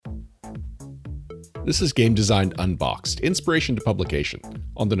This is Game Design Unboxed, inspiration to publication,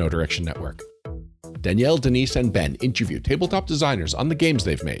 on the No Direction Network. Danielle, Denise, and Ben interview tabletop designers on the games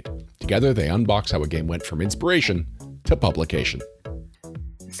they've made. Together, they unbox how a game went from inspiration to publication.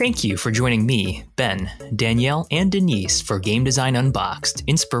 Thank you for joining me, Ben, Danielle, and Denise for Game Design Unboxed,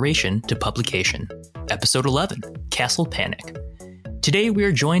 Inspiration to Publication, Episode 11, Castle Panic. Today we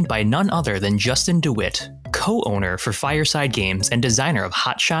are joined by none other than Justin DeWitt, co-owner for Fireside Games and designer of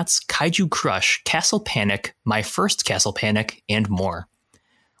Hot Shots, Kaiju Crush, Castle Panic, My First Castle Panic, and more.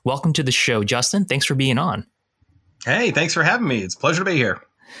 Welcome to the show, Justin. Thanks for being on. Hey, thanks for having me. It's a pleasure to be here.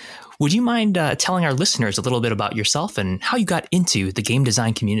 Would you mind telling our listeners a little bit about yourself and how you got into the game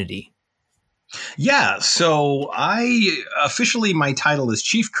design community? Yeah, so my title is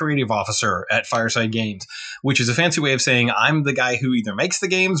Chief Creative Officer at Fireside Games, which is a fancy way of saying I'm the guy who either makes the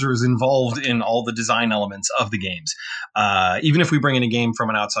games or is involved in all the design elements of the games. Even if we bring in a game from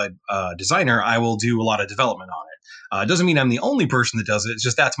an outside designer, I will do a lot of development on it. It doesn't mean I'm the only person that does it. It's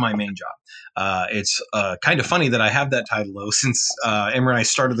just that's my main job. It's kind of funny that I have that title, though, since Emma and I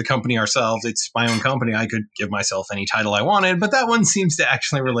started the company ourselves. It's my own company. I could give myself any title I wanted, but that one seems to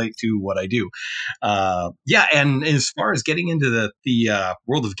actually relate to what I do. And as far as getting into the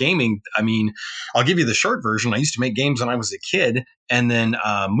world of gaming, I mean, I'll give you the short version. I used to make games when I was a kid, and then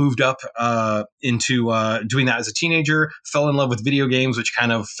moved up into doing that as a teenager, fell in love with video games, which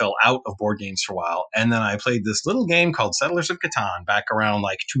kind of fell out of board games for a while. And then I played this little game called Settlers of Catan back around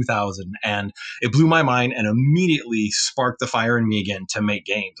like 2000. And it blew my mind and immediately sparked the fire in me again to make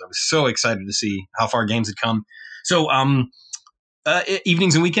games. I was so excited to see how far games had come. So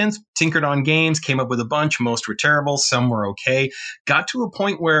evenings and weekends, tinkered on games, came up with a bunch. Most were terrible. Some were okay. Got to a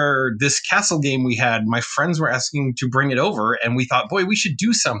point where this castle game we had, my friends were asking to bring it over. And we thought, boy, we should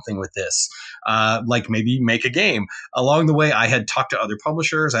do something with this. Like maybe make a game. Along the way, I had talked to other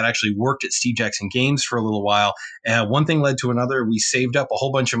publishers. I'd actually worked at Steve Jackson Games for a little while. One thing led to another. We saved up a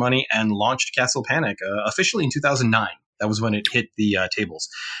whole bunch of money and launched Castle Panic officially in 2009. That was when it hit the tables,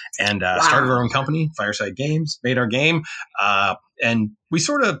 and started our own company, Fireside Games, made our game, and we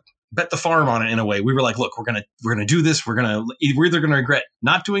sort of bet the farm on it in a way. We were like, look, we're gonna do this. We're either gonna regret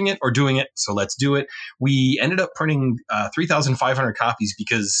not doing it or doing it. So let's do it. We ended up printing 3,500 copies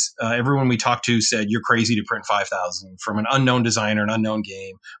because everyone we talked to said you're crazy to print 5,000 from an unknown designer, an unknown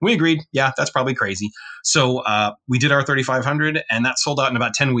game. We agreed, yeah, that's probably crazy. So we did our 3,500, and that sold out in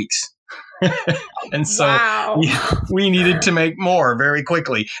about 10 weeks. And so we needed to make more very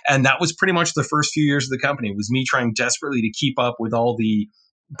quickly. And that was pretty much the first few years of the company. It was me trying desperately to keep up with all the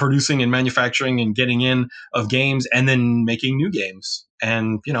producing and manufacturing and getting in of games and then making new games.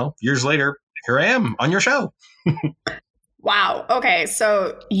 And, years later, here I am on your show. Wow. Okay.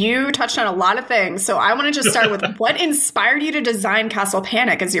 So you touched on a lot of things. So I want to just start with what inspired you to design Castle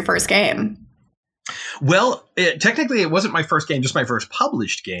Panic as your first game? Well, technically, it wasn't my first game, just my first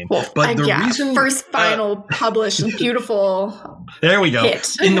published game. Well, but the reason first final published beautiful there we go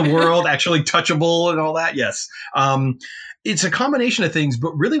hit. In the world, actually touchable and all that. Yes, it's a combination of things,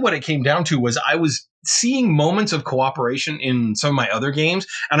 but really, what it came down to was I was seeing moments of cooperation in some of my other games,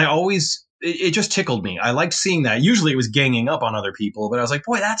 and it just tickled me. I liked seeing that. Usually it was ganging up on other people, but I was like,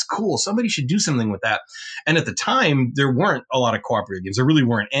 boy, that's cool. Somebody should do something with that. And at the time, there weren't a lot of cooperative games. There really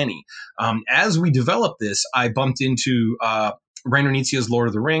weren't any. As we developed this, I bumped into Rainer Knizia's Lord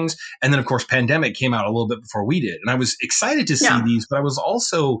of the Rings. And then, of course, Pandemic came out a little bit before we did. And I was excited to see these, but I was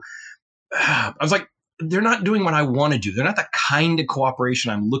also, like, they're not doing what I want to do. They're not the kind of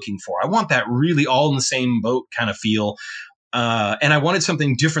cooperation I'm looking for. I want that really all in the same boat kind of feel. And I wanted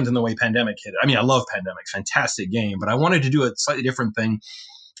something different than the way Pandemic hit it. I mean, I love Pandemic, fantastic game, but I wanted to do a slightly different thing.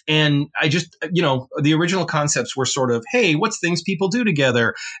 And I just, the original concepts were sort of, hey, what's things people do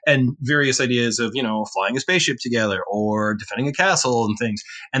together? And various ideas of, flying a spaceship together or defending a castle and things.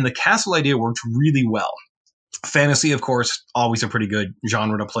 And the castle idea worked really well. Fantasy, of course, always a pretty good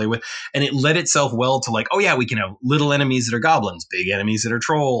genre to play with. And it led itself well to like, oh yeah, we can have little enemies that are goblins, big enemies that are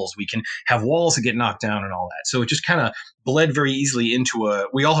trolls. We can have walls that get knocked down and all that. So it just kind of bled very easily into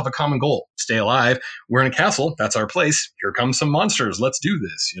we all have a common goal, stay alive. We're in a castle. That's our place. Here come some monsters. Let's do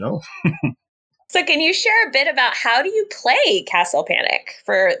this, So can you share a bit about how do you play Castle Panic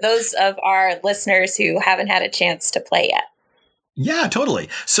for those of our listeners who haven't had a chance to play yet? Yeah, totally.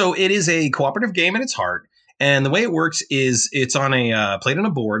 So it is a cooperative game at its heart. And the way it works is it's on played on a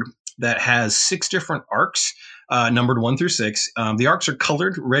board that has 6 different arcs, numbered 1 through 6. The arcs are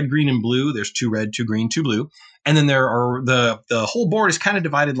colored red, green, and blue. There's 2 red, 2 green, 2 blue. And then there are the whole board is kind of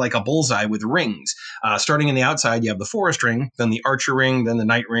divided like a bullseye with rings. Starting in the outside, you have the forest ring, then the archer ring, then the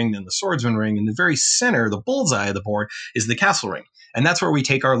knight ring, then the swordsman ring. In the very center, the bullseye of the board is the castle ring. And that's where we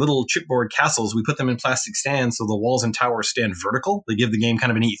take our little chipboard castles. We put them in plastic stands so the walls and towers stand vertical. They give the game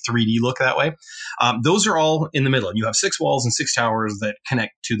kind of a neat 3D look that way. Those are all in the middle. And you have 6 walls and 6 towers that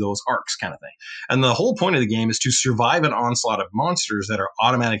connect to those arcs kind of thing. And the whole point of the game is to survive an onslaught of monsters that are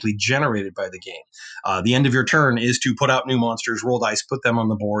automatically generated by the game. The end of your turn is to put out new monsters, roll dice, put them on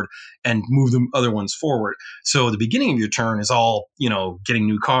the board, and move the other ones forward. So the beginning of your turn is all, getting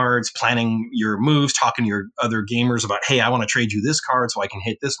new cards, planning your moves, talking to your other gamers about, hey, I want to trade you this card so I can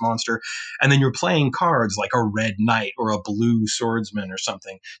hit this monster. And then you're playing cards like a red knight or a blue swordsman or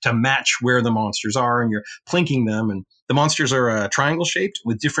something to match where the monsters are, and you're plinking them. And the monsters are triangle shaped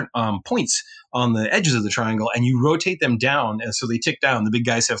with different points on the edges of the triangle, and you rotate them down. And so they tick down. The big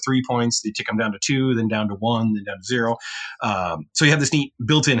guys have 3 points. They tick them down to 2, then down to 1, then down to 0. So you have this neat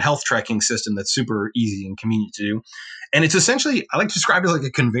built-in health tracking system that's super easy and convenient to do. And it's essentially, I like to describe it as like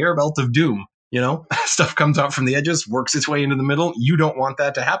a conveyor belt of doom. Stuff comes out from the edges, works its way into the middle. You don't want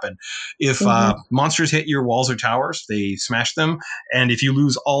that to happen. If monsters hit your walls or towers, they smash them. And if you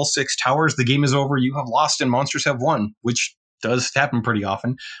lose all 6 towers, the game is over. You have lost and monsters have won, which does happen pretty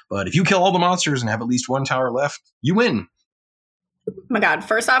often. But if you kill all the monsters and have at least 1 tower left, you win. Oh my God.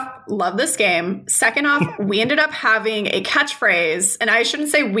 First off, love this game. Second off, we ended up having a catchphrase, and I shouldn't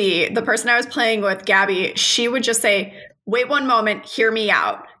say we. The person I was playing with, Gabby, she would just say, wait one moment, hear me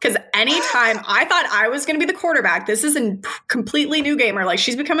out. Because anytime I thought I was going to be the quarterback, this is a completely new gamer. Like,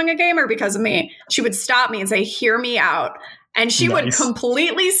 she's becoming a gamer because of me. She would stop me and say, hear me out. And she would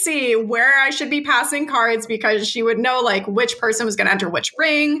completely see where I should be passing cards because she would know like which person was going to enter which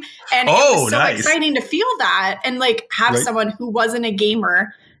ring. And it was so exciting to feel that and like have someone who wasn't a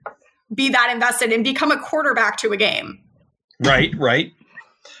gamer be that invested and become a quarterback to a game. Right.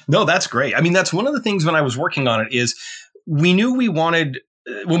 No, that's great. I mean, that's one of the things when I was working on it is we knew we wanted,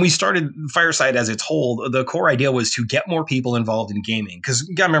 when we started Fireside as its whole, the core idea was to get more people involved in gaming. Because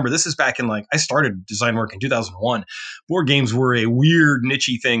you got to remember, this is back in I started design work in 2001. Board games were a weird,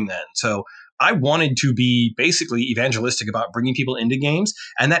 niche-y thing then. So I wanted to be basically evangelistic about bringing people into games.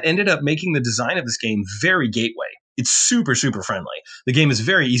 And that ended up making the design of this game very gateway. It's super, super friendly. The game is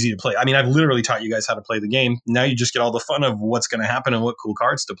very easy to play. I mean, I've literally taught you guys how to play the game. Now you just get all the fun of what's going to happen and what cool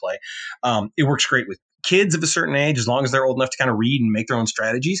cards to play. It works great with kids of a certain age, as long as they're old enough to kind of read and make their own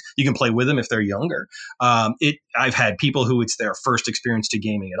strategies. You can play with them if they're younger. I've had people who it's their first experience to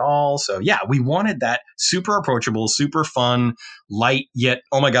gaming at all. So yeah, we wanted that super approachable, super fun, light, yet,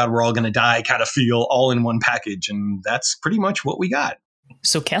 oh my God, we're all going to die kind of feel all in one package. And that's pretty much what we got.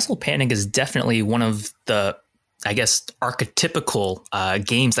 So Castle Panic is definitely one of the, I guess, archetypical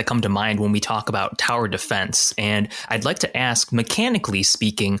games that come to mind when we talk about tower defense. And I'd like to ask, mechanically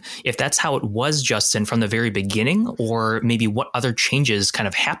speaking, if that's how it was, Justin, from the very beginning, or maybe what other changes kind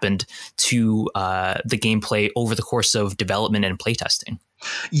of happened to the gameplay over the course of development and playtesting.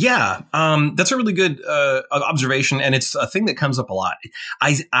 Yeah, that's a really good observation. And it's a thing that comes up a lot.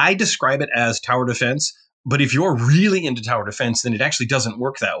 I describe it as tower defense. But if you're really into tower defense, then it actually doesn't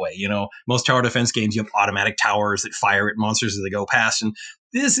work that way. Most tower defense games, you have automatic towers that fire at monsters as they go past. And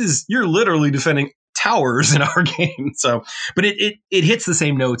you're literally defending towers in our game. So, but it hits the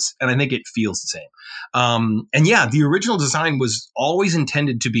same notes, and I think it feels the same. And yeah, the original design was always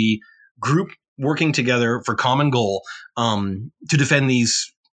intended to be group working together for common goal to defend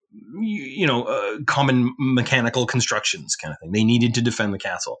these common mechanical constructions kind of thing. They needed to defend the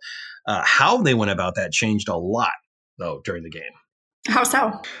castle. How they went about that changed a lot, though, during the game. How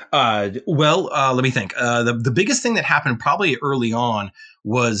so? Let me think. The biggest thing that happened probably early on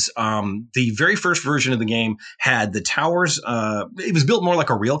was the very first version of the game had the towers. It was built more like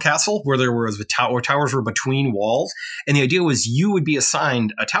a real castle where there was towers were between walls. And the idea was you would be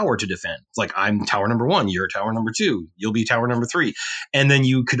assigned a tower to defend. It's like, I'm tower number 1, you're tower number 2, you'll be tower number 3. And then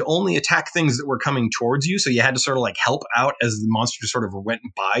you could only attack things that were coming towards you. So you had to sort of like help out as the monsters sort of went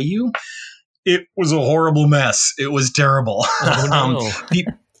by you. It was a horrible mess. It was terrible. Oh, no.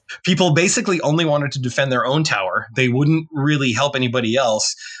 People basically only wanted to defend their own tower. They wouldn't really help anybody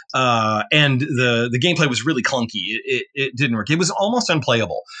else. And the gameplay was really clunky. It didn't work. It was almost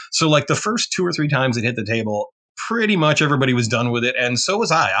unplayable. So like the first 2 or 3 times it hit the table, pretty much everybody was done with it. And so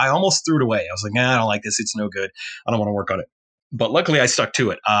was I. I almost threw it away. I was like, I don't like this. It's no good. I don't want to work on it. But luckily I stuck to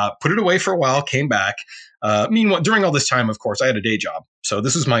it. Put it away for a while, came back. Meanwhile, during all this time, of course, I had a day job. So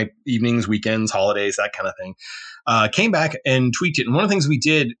this was my evenings, weekends, holidays, that kind of thing. Came back and tweaked it. And one of the things we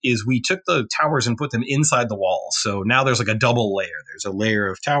did is we took the towers and put them inside the walls. So now there's like a double layer. There's a layer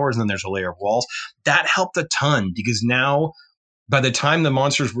of towers and then there's a layer of walls. That helped a ton because now by the time the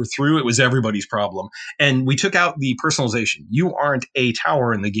monsters were through, it was everybody's problem. And we took out the personalization. You aren't a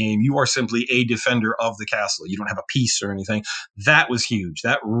tower in the game. You are simply a defender of the castle. You don't have a piece or anything. That was huge.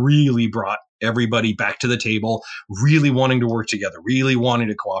 That really brought everybody back to the table, really wanting to work together, really wanting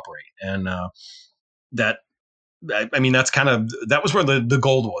to cooperate. And that was where the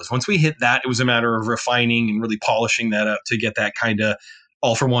gold was. Once we hit that, it was a matter of refining and really polishing that up to get that kind of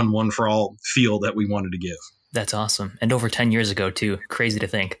all for one for all feel that we wanted to give. That's awesome. And over 10 years ago, too. Crazy to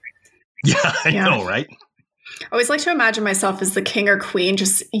think. Yeah, I know, right? I always like to imagine myself as the king or queen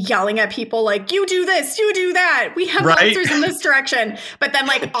just yelling at people like, you do this, you do that. We have monsters in this direction. But then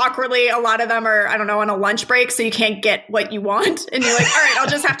like awkwardly, a lot of them are, I don't know, on a lunch break. So you can't get what you want. And you're like, all right, I'll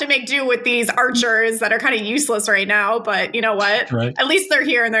just have to make do with these archers that are kind of useless right now. But you know what? Right. At least they're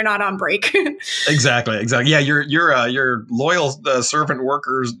here and they're not on break. Exactly. Yeah, your loyal servant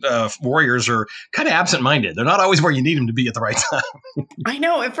workers, warriors are kind of absent-minded. They're not always where you need them to be at the right time. I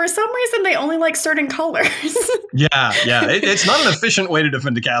know. And for some reason, they only like certain colors. Yeah. It's not an efficient way to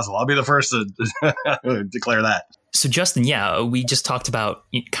defend a castle. I'll be the first to declare that. So, Justin, we just talked about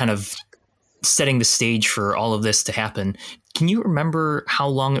kind of setting the stage for all of this to happen. Can you remember how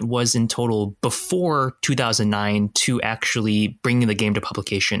long it was in total before 2009 to actually bringing the game to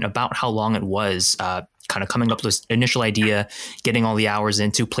publication? About how long it was kind of coming up with this initial idea, getting all the hours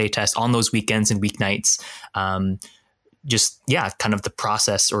into playtest on those weekends and weeknights? Kind of the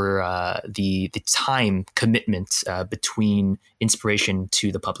process or the time commitment between inspiration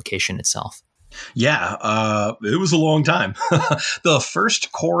to the publication itself. Yeah, it was a long time. The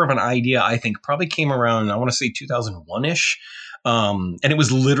first core of an idea, I think, probably came around, I want to say 2001-ish. And it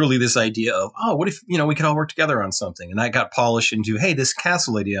was literally this idea of, what if, we could all work together on something? And that got polished into, hey, this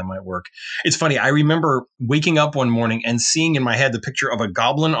castle idea might work. It's funny. I remember waking up one morning and seeing in my head the picture of a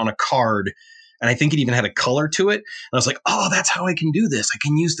goblin on a card. And I think it even had a color to it. And I was like, that's how I can do this. I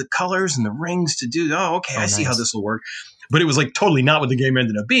can use the colors and the rings to do, I see how this will work. But it was like totally not what the game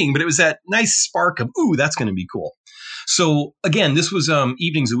ended up being. But it was that nice spark of, that's going to be cool. So again, this was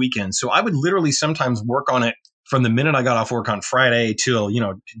evenings and weekends. So I would literally sometimes work on it from the minute I got off work on Friday till,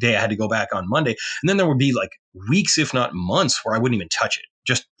 day I had to go back on Monday. And then there would be like weeks, if not months, where I wouldn't even touch it.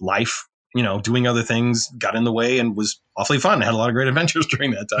 Just life. Doing other things got in the way and was awfully fun. I had a lot of great adventures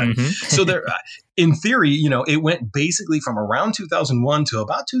during that time. Mm-hmm. So there, in theory, it went basically from around 2001 to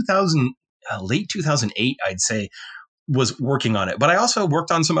about late 2008, I'd say, was working on it. But I also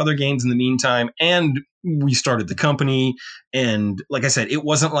worked on some other games in the meantime, and we started the company. And like I said, it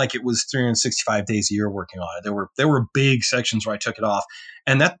wasn't like it was 365 days a year working on it. There were big sections where I took it off.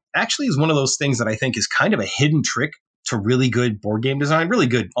 And that actually is one of those things that I think is kind of a hidden trick to really good board game design, really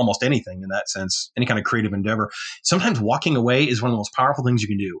good almost anything in that sense, any kind of creative endeavor. Sometimes walking away is one of the most powerful things you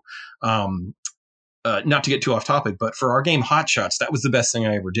can do. Not to get too off topic, but for our game Hot Shots, that was the best thing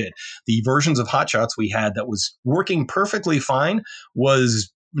I ever did. The versions of Hot Shots we had that was working perfectly fine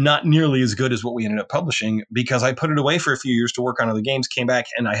was not nearly as good as what we ended up publishing, because I put it away for a few years to work on other games, came back,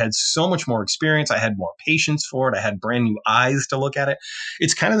 and I had so much more experience. I had more patience for it. I had brand new eyes to look at it.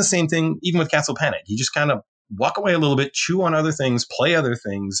 It's kind of the same thing even with Castle Panic. You just kind of walk away a little bit, chew on other things, play other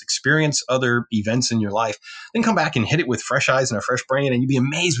things, experience other events in your life, then come back and hit it with fresh eyes and a fresh brain, and you'd be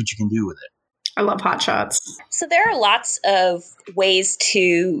amazed what you can do with it. I love Hot Shots. So there are lots of ways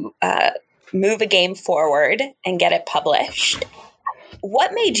to move a game forward and get it published.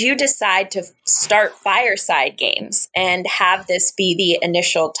 What made you decide to start Fireside Games and have this be the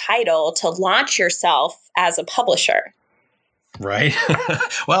initial title to launch yourself as a publisher? Right.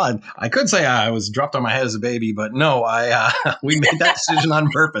 Well, I could say I was dropped on my head as a baby, but no, we made that decision on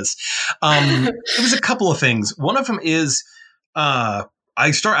purpose. It was a couple of things. One of them is I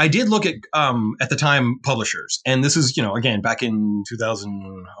did look at the time publishers, and this is again back in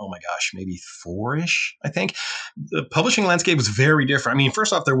 2000. Oh my gosh, maybe 4-ish. I think the publishing landscape was very different. I mean,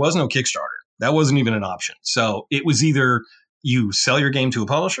 first off, there was no Kickstarter. That wasn't even an option. So it was either you sell your game to a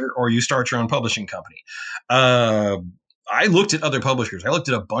publisher or you start your own publishing company. I looked at other publishers. I looked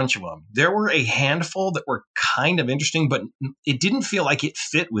at a bunch of them. There were a handful that were kind of interesting, but it didn't feel like it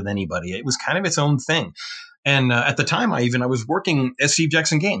fit with anybody. It was kind of its own thing. And at the time, I was working at Steve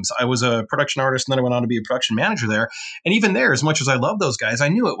Jackson Games. I was a production artist, and then I went on to be a production manager there. And even there, as much as I love those guys, I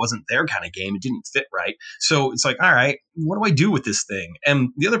knew it wasn't their kind of game. It didn't fit right. So it's like, all right, what do I do with this thing?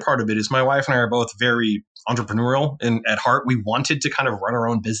 And the other part of it is my wife and I are both very entrepreneurial, and at heart, we wanted to kind of run our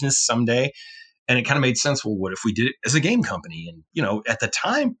own business someday. And it kind of made sense. Well, what if we did it as a game company? And, at the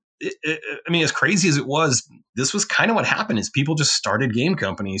time, as crazy as it was, this was kind of what happened is people just started game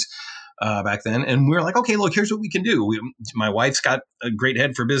companies. back then. And we were like, okay, look, here's what we can do. My wife's got a great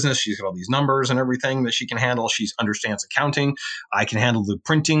head for business. She's got all these numbers and everything that she can handle. She understands accounting. I can handle the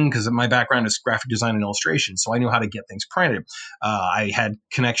printing because my background is graphic design and illustration. So I knew how to get things printed. I had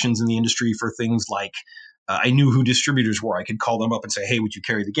connections in the industry for things like I knew who distributors were. I could call them up and say, hey, would you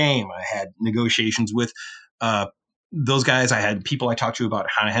carry the game? I had negotiations with those guys. I had people I talked to about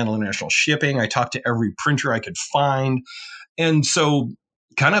how to handle international shipping. I talked to every printer I could find. And so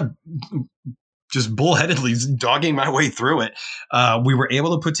kind of just bullheadedly dogging my way through it, we were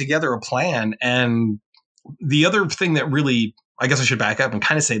able to put together a plan. And the other thing that really, I guess I should back up and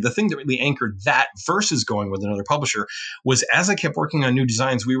kind of say the thing that really anchored that versus going with another publisher was as I kept working on new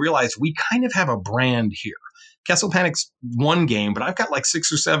designs, we realized we kind of have a brand here. Castle Panic's one game, but I've got like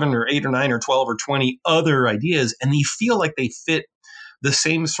 6 or 7 or 8 or 9 or 12 or 20 other ideas, and they feel like they fit the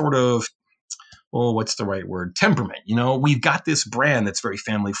same sort of, what's the right word? Temperament. We've got this brand that's very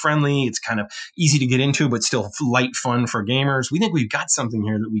family friendly. It's kind of easy to get into, but still light fun for gamers. We think we've got something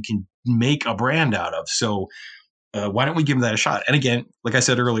here that we can make a brand out of. So why don't we give that a shot? And again, like I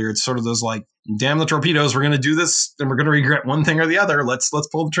said earlier, it's sort of those like, damn the torpedoes, we're going to do this and we're going to regret one thing or the other. Let's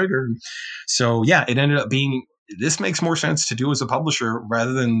pull the trigger. So yeah, it ended up being, this makes more sense to do as a publisher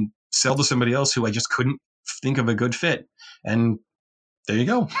rather than sell to somebody else who I just couldn't think of a good fit. And there you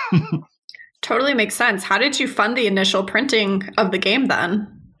go. Totally makes sense. How did you fund the initial printing of the game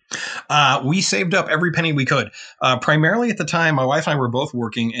then? We saved up every penny we could. Primarily at the time, my wife and I were both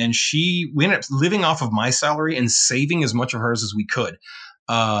working, and we ended up living off of my salary and saving as much of hers as we could.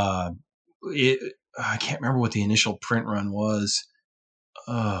 I can't remember what the initial print run was.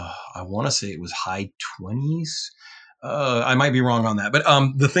 I want to say it was high 20s. I might be wrong on that. But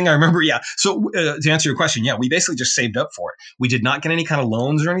the thing I remember, So to answer your question, we basically just saved up for it. We did not get any kind of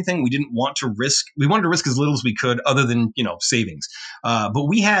loans or anything. We didn't want to risk. We wanted to risk as little as we could other than, savings. But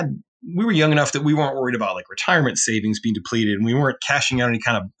we were young enough that we weren't worried about like retirement savings being depleted. And we weren't cashing out any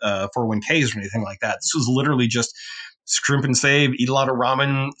kind of 401ks or anything like that. This was literally just scrimp and save, eat a lot of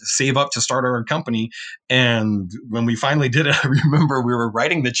ramen, save up to start our company. And when we finally did it, I remember we were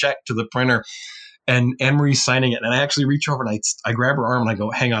writing the check to the printer and Anne-Marie's signing it. And I actually reach over and I grab her arm and I go,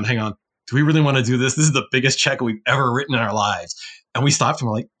 hang on. Do we really want to do this? This is the biggest check we've ever written in our lives. And we stopped and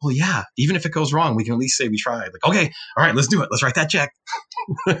we're like, well, yeah, even if it goes wrong, we can at least say we tried. Like, okay, all right, let's do it. Let's write that check.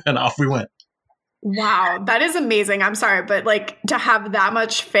 And off we went. Wow, that is amazing. I'm sorry, but like to have that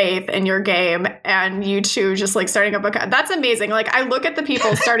much faith in your game and you two just like starting up that's amazing. Like I look at the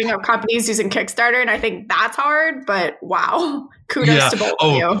people starting up companies using Kickstarter and I think that's hard, but wow, kudos to both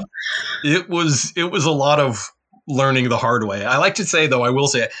of you. It was a lot of learning the hard way. I like to say, though, I will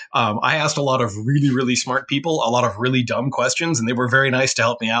say, I asked a lot of really, really smart people, a lot of really dumb questions, and they were very nice to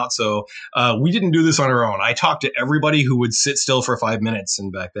help me out. So we didn't do this on our own. I talked to everybody who would sit still for 5 minutes,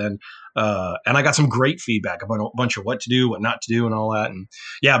 and back then, and I got some great feedback about a bunch of what to do, what not to do, and all that. And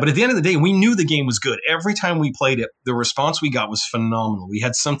but at the end of the day, we knew the game was good. Every time we played it, the response we got was phenomenal. We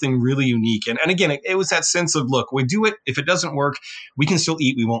had something really unique. And again, it was that sense of, look, we do it. If it doesn't work, we can still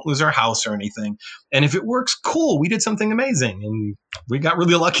eat. We won't lose our house or anything. And if it works, cool. We did something amazing. And we got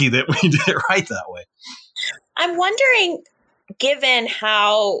really lucky that we did it right that way. I'm wondering, given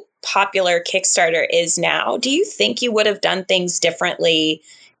how popular Kickstarter is now, do you think you would have done things differently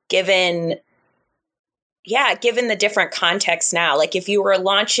given the different context now? Like if you were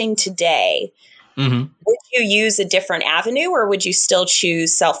launching today, would you use a different avenue or would you still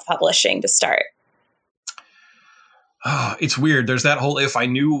choose self-publishing to start? It's weird. There's that whole if I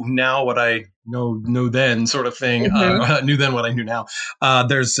knew now what I know then sort of thing. Knew then what I knew now.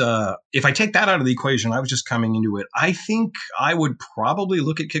 If I take that out of the equation, I was just coming into it. I think I would probably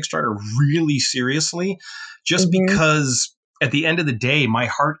look at Kickstarter really seriously just because at the end of the day, my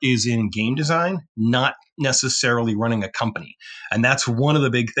heart is in game design, not necessarily running a company. And that's one of the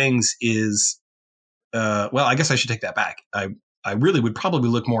big things is, I guess I should take that back. I really would probably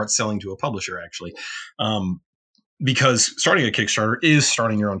look more at selling to a publisher, actually. Because starting a Kickstarter is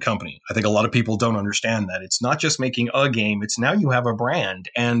starting your own company. I think a lot of people don't understand that. It's not just making a game. It's now you have a brand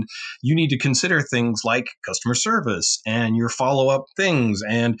and you need to consider things like customer service and your follow-up things.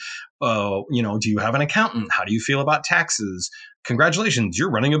 And, do you have an accountant? How do you feel about taxes? Congratulations, you're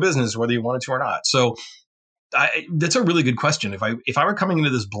running a business, whether you wanted to or not. So that's a really good question. If I were coming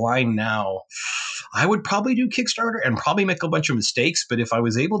into this blind now, I would probably do Kickstarter and probably make a bunch of mistakes. But if I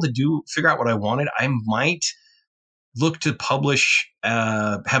was able to figure out what I wanted, I might look to publish,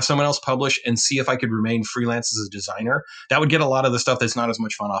 have someone else publish and see if I could remain freelance as a designer. That would get a lot of the stuff that's not as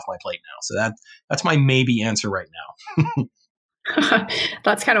much fun off my plate now. So that's my maybe answer right now.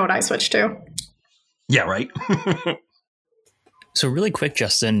 That's kind of what I switched to. Yeah, right. So really quick,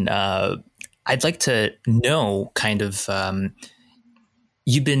 Justin, I'd like to know kind of,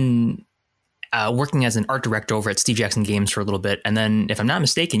 you've been working as an art director over at Steve Jackson Games for a little bit. And then if I'm not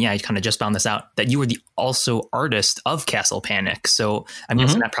mistaken, I kind of just found this out, that you were the also artist of Castle Panic. So I'm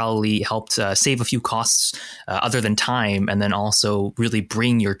guessing that probably helped save a few costs other than time, and then also really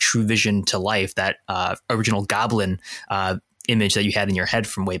bring your true vision to life, that original goblin image that you had in your head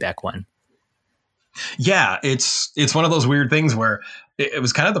from way back when. Yeah, it's one of those weird things where it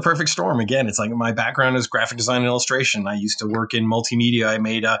was kind of the perfect storm. Again, it's like my background is graphic design and illustration. I used to work in multimedia. I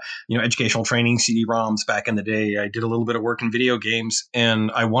made educational training CD-ROMs back in the day. I did a little bit of work in video games,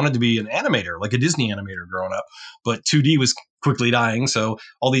 and I wanted to be an animator, like a Disney animator growing up. But 2D was quickly dying, so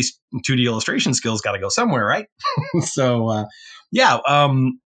all these 2D illustration skills got to go somewhere, right? So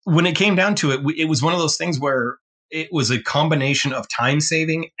when it came down to it, it was one of those things where it was a combination of time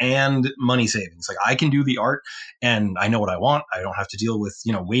saving and money savings. Like, I can do the art and I know what I want. I don't have to deal with,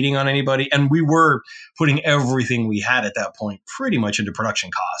 waiting on anybody. And we were putting everything we had at that point pretty much into production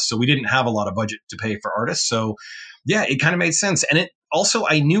costs. So we didn't have a lot of budget to pay for artists. So yeah, it kind of made sense. And it also,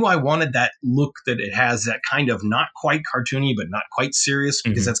 I knew I wanted that look that it has, that kind of not quite cartoony, but not quite serious,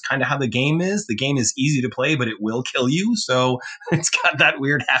 because that's kind of how the game is. The game is easy to play, but it will kill you. So it's got that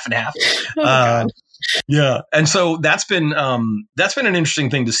weird half and half. Yeah. And so that's been an interesting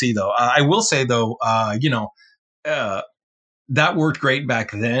thing to see, though. I will say, though, that worked great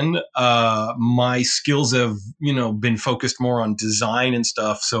back then. My skills have, been focused more on design and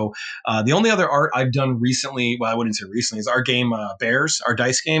stuff. So the only other art I've done recently, well, I wouldn't say recently, is our game Bears, our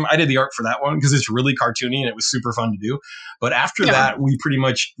dice game. I did the art for that one because it's really cartoony and it was super fun to do. But after that, we pretty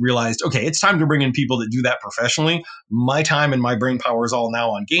much realized, okay, it's time to bring in people that do that professionally. My time and my brain power is all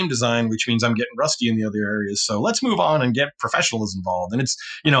now on game design, which means I'm getting rusty in the other areas. So let's move on and get professionals involved. And it's,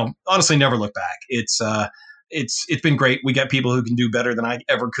 honestly, never look back. It's been great. We got people who can do better than I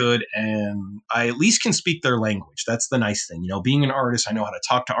ever could, and I at least can speak their language. That's the nice thing. Being an artist, I know how to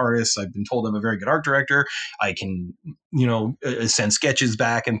talk to artists. I've been told I'm a very good art director. I can, send sketches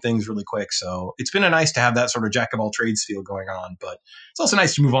back and things really quick. So it's been nice to have that sort of jack of all trades feel going on, but it's also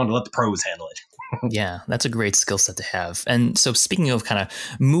nice to move on to let the pros handle it. Yeah, that's a great skill set to have. And so speaking of kind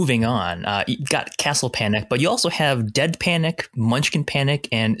of moving on, you got Castle Panic, but you also have Dead Panic, Munchkin Panic,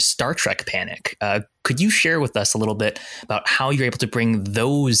 and Star Trek Panic. Could you share with us a little bit about how you're able to bring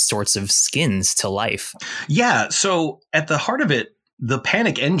those sorts of skins to life? Yeah, so at the heart of it, the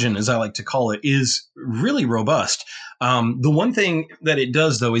Panic engine, as I like to call it, is really robust. The one thing that it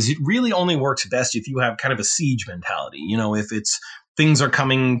does, though, is it really only works best if you have kind of a siege mentality. If it's things are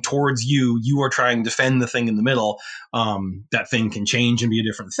coming towards you, you are trying to defend the thing in the middle. That thing can change and be a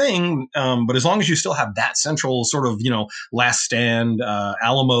different thing. But as long as you still have that central sort of, last stand,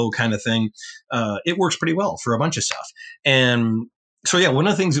 Alamo kind of thing, it works pretty well for a bunch of stuff. And so, yeah, one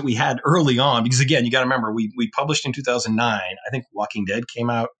of the things that we had early on, because again, you got to remember, we published in 2009. I think Walking Dead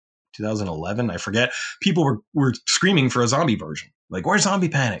came out 2011. I forget. People were screaming for a zombie version. Like, where's Zombie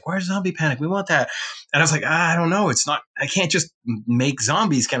Panic? Where's Zombie Panic? We want that. And I was like, I don't know. It's not, I can't just make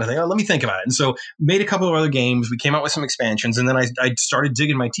zombies kind of thing. Let me think about it. And so made a couple of other games. We came out with some expansions, and then I started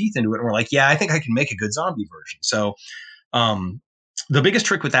digging my teeth into it, and we're like, yeah, I think I can make a good zombie version. So the biggest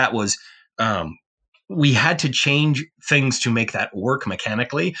trick with that was we had to change things to make that work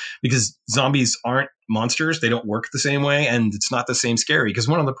mechanically, because zombies aren't monsters. They don't work the same way, and it's not the same scary. Because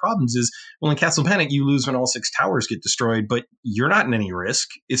one of the problems is, well, in Castle Panic, you lose when all 6 towers get destroyed, but you're not in any risk.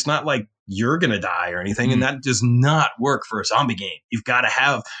 It's not like you're going to die or anything, and that does not work for a zombie game. You've got to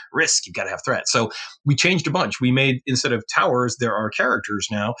have risk. You've got to have threat. So we changed a bunch. We made, instead of towers, there are characters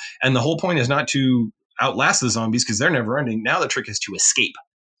now, and the whole point is not to outlast the zombies, because they're never ending. Now the trick is to escape.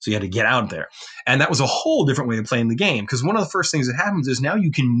 So you had to get out there. And that was a whole different way of playing the game, because one of the first things that happens is now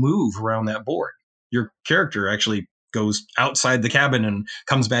you can move around that board. Your character actually goes outside the cabin and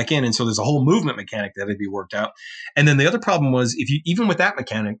comes back in. And so there's a whole movement mechanic that had to be worked out. And then the other problem was, even with that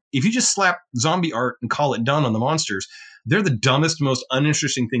mechanic, if you just slap zombie art and call it done on the monsters, they're the dumbest, most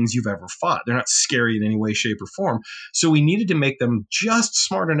uninteresting things you've ever fought. They're not scary in any way, shape, or form. So we needed to make them just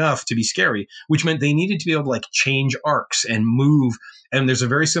smart enough to be scary, which meant they needed to be able to change arcs and move. And there's a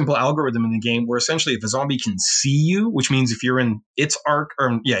very simple algorithm in the game where essentially if a zombie can see you, which means if you're in its arc,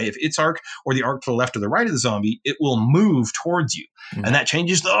 if its arc or the arc to the left or the right of the zombie, it will move towards you. Mm-hmm. And that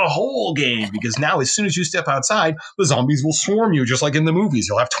changes the whole game, because now as soon as you step outside, the zombies will swarm you just like in the movies.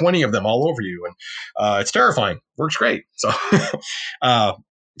 You'll have 20 of them all over you. And it's terrifying. Works great. So,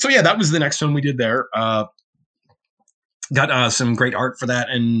 yeah, that was the next one we did there. Got some great art for that,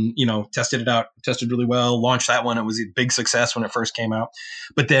 and tested it out, tested really well. Launched that one; it was a big success when it first came out.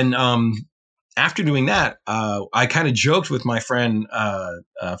 But then after doing that, I kind of joked with my friend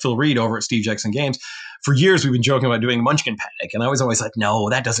Phil Reed over at Steve Jackson Games. For years, we've been joking about doing Munchkin Panic, and I was always like, no,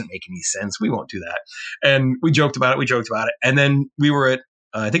 that doesn't make any sense. We won't do that. And we joked about it. And then we were at,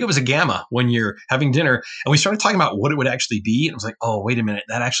 I think it was a Gamma one year having dinner, and we started talking about what it would actually be. And I was like, oh, wait a minute.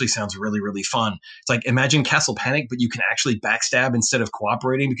 That actually sounds really, really fun. It's like, imagine Castle Panic, but you can actually backstab instead of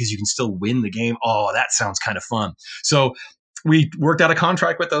cooperating because you can still win the game. Oh, that sounds kind of fun. So we worked out a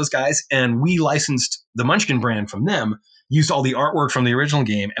contract with those guys, and we licensed the Munchkin brand from them, used all the artwork from the original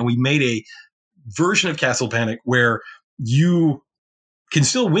game, and we made a version of Castle Panic where you can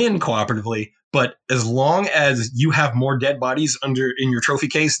still win cooperatively, but as long as you have more dead bodies in your trophy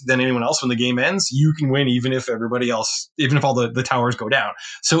case than anyone else when the game ends, you can win even if all the towers go down.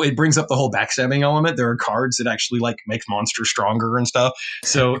 So it brings up the whole backstabbing element. There are cards that actually like make monsters stronger and stuff.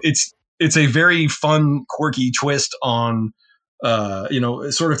 So it's a very fun, quirky twist on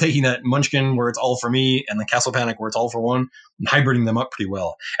sort of taking that Munchkin where it's all for me and the Castle Panic where it's all for one and hybriding them up pretty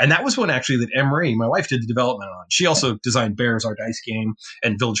well. And that was one actually that Emery, my wife, did the development on. She also designed Bears, our dice game,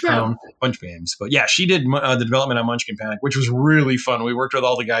 and Village Crown, a bunch of games. But yeah, she did the development on Munchkin Panic, which was really fun. We worked with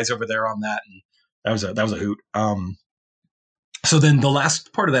all the guys over there on that, and that was a hoot. So then the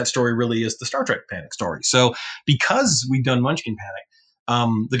last part of that story really is the Star Trek Panic story. So because we've done Munchkin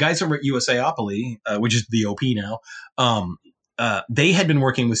Panic, the guys over at USAopoly, which is the OP now, they had been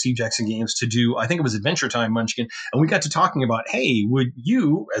working with Steve Jackson Games to do, I think it was Adventure Time Munchkin, and we got to talking about, hey, would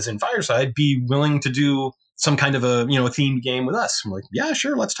you, as in Fireside, be willing to do some kind of a themed game with us? I'm like, yeah,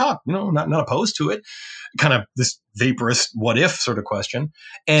 sure, let's talk. Not opposed to it. Kind of this vaporous what if sort of question,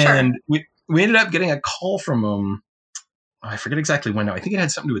 and sure. we ended up getting a call from I forget exactly when now. I think it had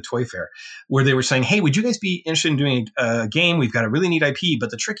something to do with Toy Fair, where they were saying, hey, would you guys be interested in doing a game? We've got a really neat IP,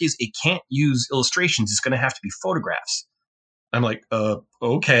 but the trick is it can't use illustrations. It's going to have to be photographs. I'm like,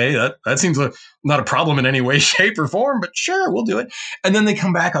 okay, that seems not a problem in any way, shape, or form, but sure, we'll do it. And then they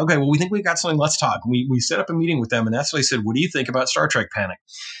come back, okay, well, we think we've got something, let's talk. We set up a meeting with them, and that's what I said, what do you think about Star Trek Panic?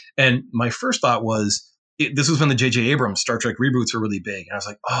 And my first thought was, this was when the J.J. Abrams Star Trek reboots were really big. And I was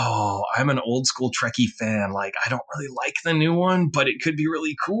like, oh, I'm an old school Trekkie fan. Like, I don't really like the new one, but it could be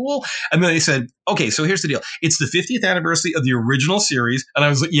really cool. And then they said, okay, so here's the deal. It's the 50th anniversary of the original series. And I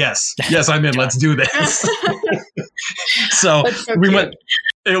was like, yes, I'm in. Let's do this. So we went.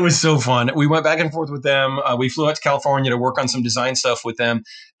 It was so fun. We went back and forth with them. We flew out to California to work on some design stuff with them.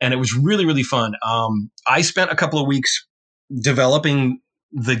 And it was really, really fun. I spent a couple of weeks developing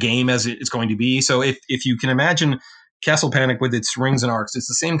the game as it's going to be. So if you can imagine Castle Panic with its rings and arcs, it's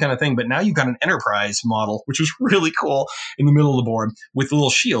the same kind of thing, but now you've got an Enterprise model, which is really cool, in the middle of the board with the little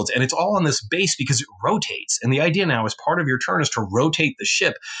shields. And it's all on this base because it rotates. And the idea now is part of your turn is to rotate the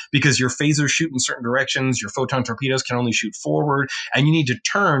ship because your phasers shoot in certain directions. Your photon torpedoes can only shoot forward, and you need to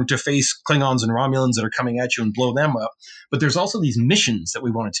turn to face Klingons and Romulans that are coming at you and blow them up. But there's also these missions that we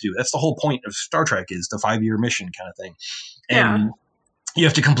wanted to do. That's the whole point of Star Trek, is the 5-year mission kind of thing. And you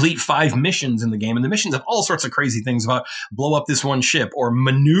have to complete 5 missions in the game, and the missions have all sorts of crazy things about blow up this one ship or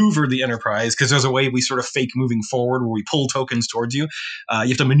maneuver the Enterprise, because there's a way we sort of fake moving forward where we pull tokens towards you. You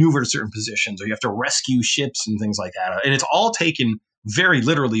have to maneuver to certain positions, or you have to rescue ships and things like that. And it's all taken very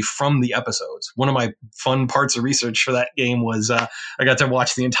literally from the episodes. One of my fun parts of research for that game was I got to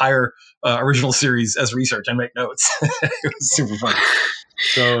watch the entire original series as research and make notes. It was super fun.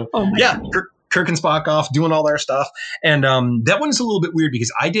 So, Kirk and Spock off doing all their stuff. And that one's a little bit weird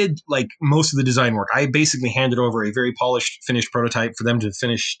because I did like most of the design work. I basically handed over a very polished, finished prototype for them to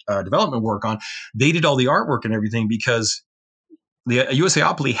finish development work on. They did all the artwork and everything because the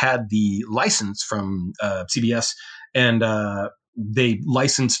USAopoly had the license from CBS, and they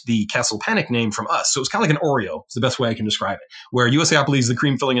licensed the Castle Panic name from us. So it was kind of like an Oreo. It's the best way I can describe it, where USAopoly is the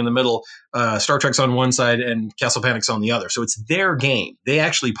cream filling in the middle, Star Trek's on one side and Castle Panic's on the other. So it's their game. They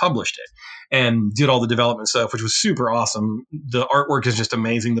actually published it and did all the development stuff, which was super awesome. The artwork is just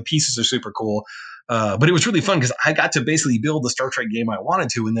amazing. The pieces are super cool. But it was really fun because I got to basically build the Star Trek game I wanted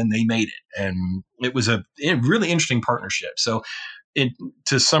to, and then they made it. And it was a really interesting partnership. So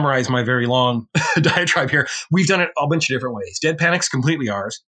to summarize my very long diatribe here, we've done it a bunch of different ways. Dead Panic's completely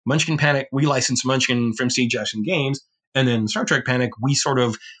ours. Munchkin Panic, we licensed Munchkin from Steve Jackson Games. And then Star Trek Panic, we sort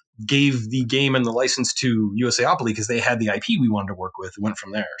of gave the game and the license to USAopoly because they had the IP we wanted to work with. It went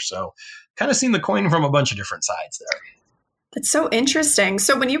from there. So kind of seen the coin from a bunch of different sides there. That's so interesting.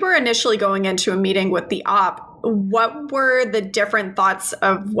 So when you were initially going into a meeting with the op, what were the different thoughts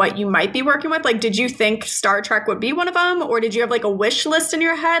of what you might be working with? Like, did you think Star Trek would be one of them? Or did you have like a wish list in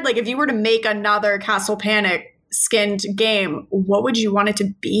your head? Like, if you were to make another Castle Panic skinned game, what would you want it to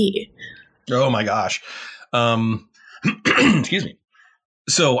be? Oh my gosh. Excuse me.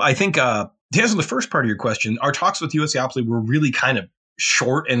 So I think to answer the first part of your question, our talks with USAopoly were really kind of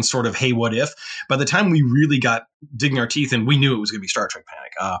short and sort of, hey, what if? By the time we really got digging our teeth in, we knew it was going to be Star Trek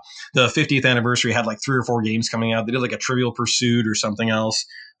Panic. The 50th anniversary had like 3 or 4 games coming out. They did like a Trivial Pursuit or something else.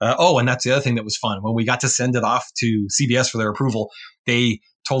 And that's the other thing that was fun. When we got to send it off to CBS for their approval, they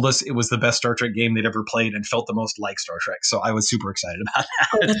told us it was the best Star Trek game they'd ever played and felt the most like Star Trek. So I was super excited about that.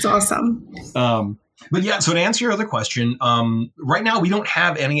 Oh, that's awesome. But yeah, so to answer your other question, right now we don't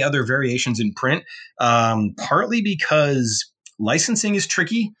have any other variations in print, partly because licensing is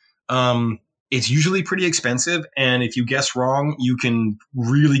tricky. It's usually pretty expensive. And if you guess wrong, you can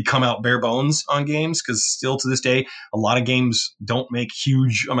really come out bare bones on games, because still to this day, a lot of games don't make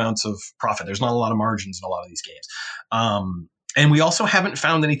huge amounts of profit. There's not a lot of margins in a lot of these games. And we also haven't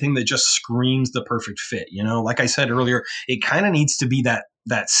found anything that just screams the perfect fit. You know, like I said earlier, it kind of needs to be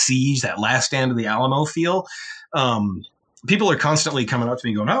that Siege, that Last Stand of the Alamo feel. People are constantly coming up to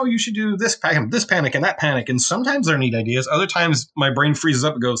me going, oh, you should do this panic and that panic. And sometimes they're neat ideas. Other times my brain freezes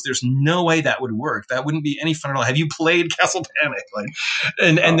up and goes, there's no way that would work. That wouldn't be any fun at all. Have you played Castle Panic?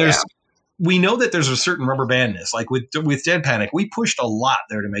 We know that there's a certain rubber bandness. Like with Dead Panic, we pushed a lot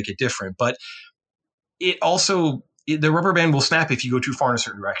there to make it different, but it also, the rubber band will snap if you go too far in a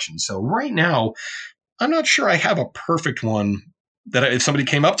certain direction. So right now, I'm not sure I have a perfect one that if somebody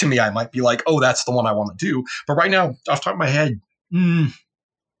came up to me, I might be like, oh, that's the one I want to do. But right now, off the top of my head,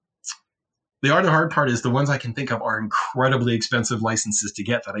 the hard part is the ones I can think of are incredibly expensive licenses to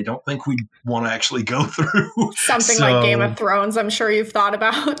get that I don't think we want to actually go through. Something like Game of Thrones, I'm sure you've thought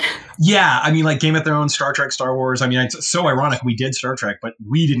about. Yeah, I mean, like Game of Thrones, Star Trek, Star Wars. I mean, it's so ironic we did Star Trek, but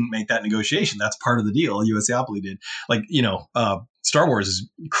we didn't make that negotiation. That's part of the deal. USAopoly did. Like, Star Wars is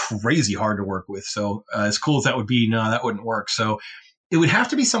crazy hard to work with. So as cool as that would be, no, that wouldn't work. So it would have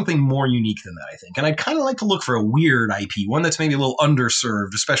to be something more unique than that, I think. And I'd kind of like to look for a weird IP, one that's maybe a little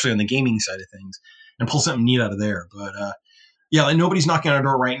underserved, especially on the gaming side of things, and pull something neat out of there. But like nobody's knocking on our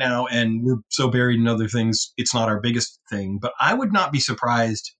door right now, and we're so buried in other things, it's not our biggest thing. But I would not be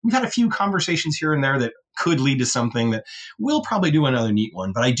surprised. We've had a few conversations here and there that could lead to something that we'll probably do another neat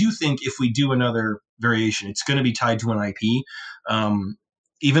one. But I do think if we do another variation, it's going to be tied to an IP.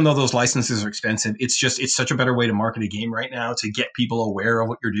 Even though those licenses are expensive, it's such a better way to market a game right now to get people aware of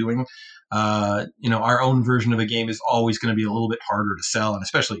what you're doing. Our own version of a game is always going to be a little bit harder to sell and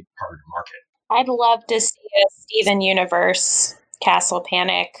especially harder to market. I'd love to see a Steven Universe Castle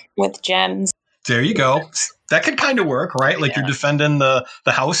Panic with gems. There you go. That could kind of work, right? Like you're defending the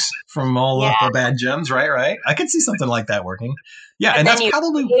house from all of the bad gems, right? I could see something like that working. Yeah, and that's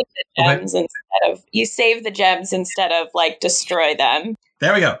probably you save the gems instead of like destroy them.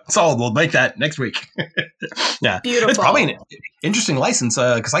 There we go. Solid. We'll make that next week. Yeah. Beautiful. It's probably an interesting license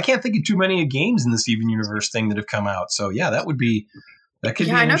because I can't think of too many games in the Steven Universe thing that have come out. So yeah, that could be.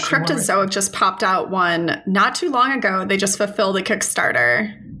 I know Cryptozoic just popped out one not too long ago. They just fulfilled a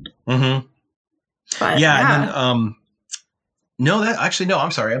Kickstarter. Mm-hmm. But, and then no,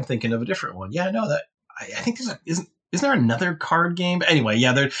 I'm sorry. I'm thinking of a different one. Yeah, no, that I think isn't there another card game? But anyway,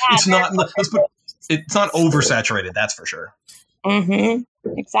 it's not oversaturated. That's for sure. Mm-hmm.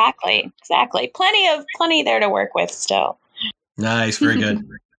 Exactly. Plenty there to work with still. Nice. Very good.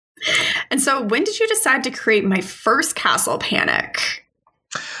 And so when did you decide to create My First Castle Panic?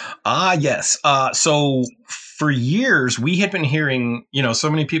 Yes. So for years we had been hearing,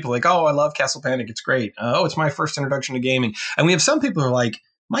 so many people like, oh, I love Castle Panic. It's great. Oh, it's my first introduction to gaming. And we have some people who are like,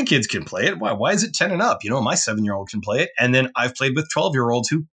 my kids can play it. Why is it 10 and up? My 7-year-old can play it. And then I've played with 12-year-olds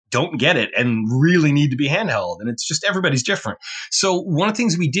who don't get it and really need to be handheld. And it's just everybody's different. So one of the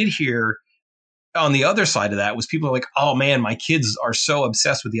things we did here on the other side of that was people are like, oh man, my kids are so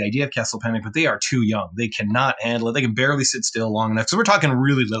obsessed with the idea of Castle Panic, but they are too young. They cannot handle it. They can barely sit still long enough. So we're talking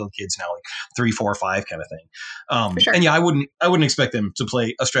really little kids now, like 3, 4, 5 kind of thing. Sure. And yeah, I wouldn't expect them to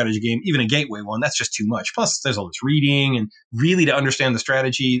play a strategy game, even a gateway one. That's just too much. Plus there's all this reading and really to understand the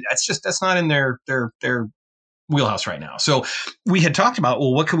strategy. That's not in their wheelhouse right now. So we had talked about,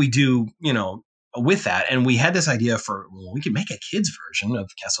 well, what could we do, with that? And we had this idea we could make a kid's version of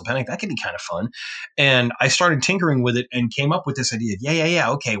Castle Panic. That could be kind of fun. And I started tinkering with it and came up with this idea.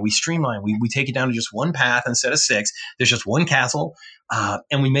 Okay, we streamline. We take it down to just one path instead of 6. There's just one castle.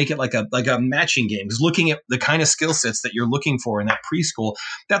 And we make it like a matching game. Because looking at the kind of skill sets that you're looking for in that preschool,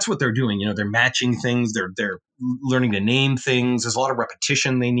 that's what they're doing. They're matching things. They're learning to name things. There's a lot of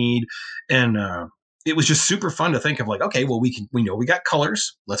repetition they need. And, it was just super fun to think of like, okay, well, we know we got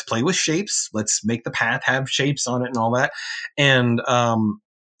colors. Let's play with shapes. Let's make the path have shapes on it and all that. And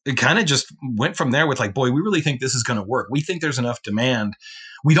it kind of just went from there with like, boy, we really think this is going to work. We think there's enough demand.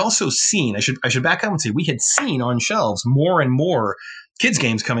 We'd also seen, I should back up and say we had seen on shelves more and more kids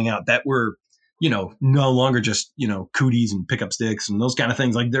games coming out that were no longer just, cooties and pickup sticks and those kind of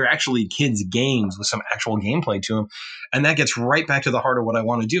things. Like they're actually kids' games with some actual gameplay to them. And that gets right back to the heart of what I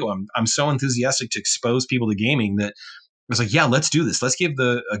want to do. I'm so enthusiastic to expose people to gaming that I was like, yeah, let's do this. Let's give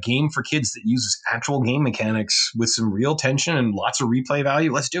a game for kids that uses actual game mechanics with some real tension and lots of replay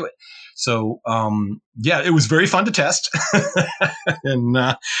value. Let's do it. So, it was very fun to test. And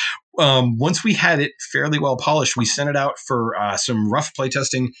once we had it fairly well polished, we sent it out for some rough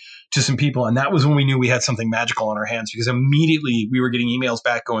playtesting to some people. And that was when we knew we had something magical on our hands, because immediately we were getting emails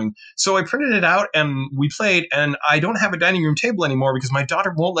back going, so I printed it out and we played, and I don't have a dining room table anymore because my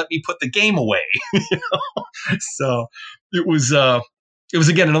daughter won't let me put the game away. So it was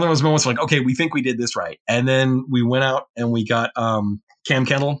again, another one of those moments like, okay, we think we did this right. And then we went out and we got Cam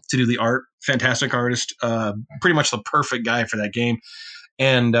Kendall to do the art. Fantastic artist, pretty much the perfect guy for that game.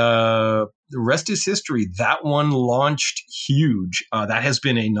 And the rest is history. That one launched huge. That has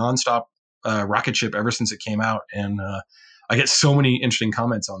been a nonstop rocket ship ever since it came out. And I get so many interesting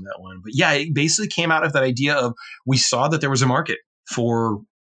comments on that one. But yeah, it basically came out of that idea of, we saw that there was a market for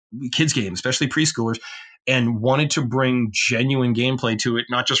kids games, especially preschoolers, and wanted to bring genuine gameplay to it,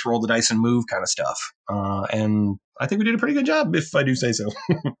 not just roll the dice and move kind of stuff. And I think we did a pretty good job, if I do say so.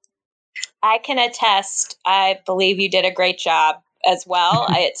 I can attest. I believe you did a great job as well.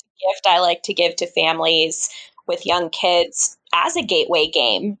 It's a gift I like to give to families with young kids as a gateway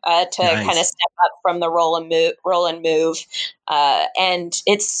game to kind of step up from the roll and move. And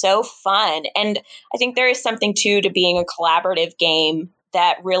it's so fun. And I think there is something too to being a collaborative game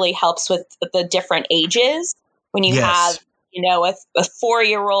that really helps with the different ages. When you have, a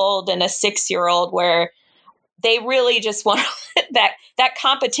 4-year-old and a 6-year-old, where they really just want that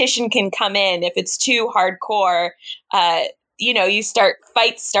competition can come in if it's too hardcore.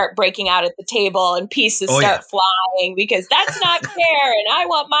 Fights start breaking out at the table and pieces start flying because that's not fair and I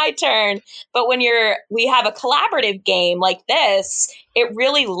want my turn. But when we have a collaborative game like this, it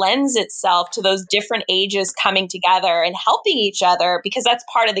really lends itself to those different ages coming together and helping each other, because that's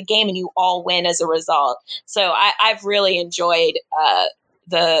part of the game and you all win as a result. So I've really enjoyed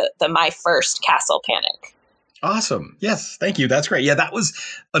the My First Castle Panic. Awesome. Yes. Thank you. That's great. Yeah, that was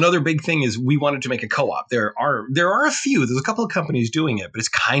another big thing, is we wanted to make a co-op. There are a few. There's a couple of companies doing it, but it's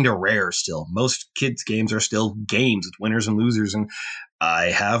kind of rare still. Most kids' games are still games with winners and losers. And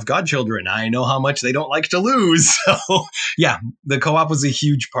I have godchildren. I know how much they don't like to lose. So yeah, the co-op was a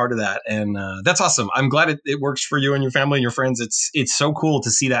huge part of that. And that's awesome. I'm glad it works for you and your family and your friends. It's so cool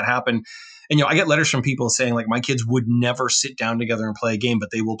to see that happen. And, I get letters from people saying, like, my kids would never sit down together and play a game,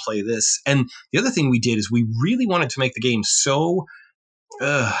 but they will play this. And the other thing we did is we really wanted to make the game so,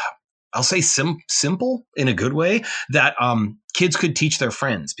 I'll say simple in a good way, that kids could teach their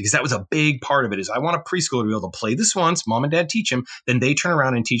friends, because that was a big part of it. Is I want a preschooler to be able to play this once, mom and dad teach them, then they turn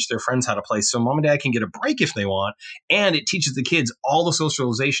around and teach their friends how to play, so mom and dad can get a break if they want. And it teaches the kids all the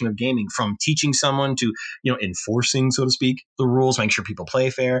socialization of gaming, from teaching someone to, enforcing, so to speak, the rules, making sure people play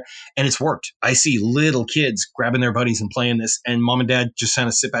fair. And it's worked. I see little kids grabbing their buddies and playing this, and mom and dad just kind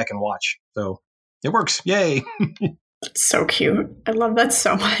of sit back and watch. So it works. Yay. So cute. I love that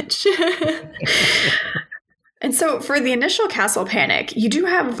so much. And so for the initial Castle Panic, you do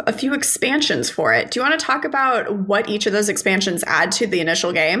have a few expansions for it. Do you want to talk about what each of those expansions add to the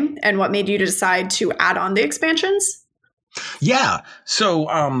initial game and what made you decide to add on the expansions? Yeah. So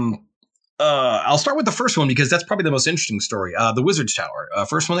I'll start with the first one, because that's probably the most interesting story. The Wizard's Tower,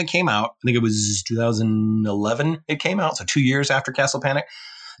 first one that came out, I think it was 2011 it came out, so 2 years after Castle Panic.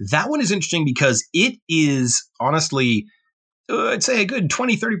 That one is interesting because it is honestly, I'd say a good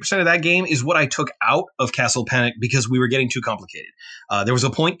 20-30% of that game is what I took out of Castle Panic because we were getting too complicated. There was a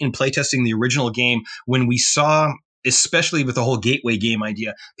point in playtesting the original game when we saw, especially with the whole gateway game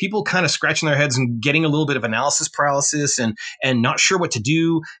idea, people kind of scratching their heads and getting a little bit of analysis paralysis and not sure what to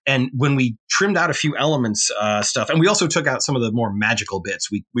do. And when we trimmed out a few elements stuff, and we also took out some of the more magical bits,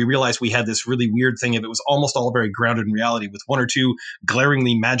 we realized we had this really weird thing of it was almost all very grounded in reality with one or two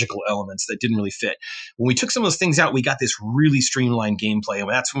glaringly magical elements that didn't really fit. When we took some of those things out, we got this really streamlined gameplay. And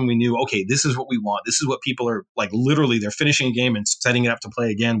that's when we knew, okay, this is what we want. This is what people are like, literally, they're finishing a game and setting it up to play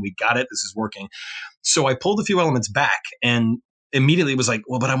again. We got it. This is working. So I pulled a few elements back and immediately was like,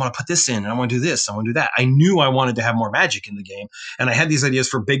 well, but I want to put this in and I want to do this. I want to do that. I knew I wanted to have more magic in the game. And I had these ideas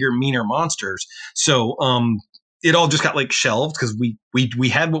for bigger, meaner monsters. So it all just got like shelved because we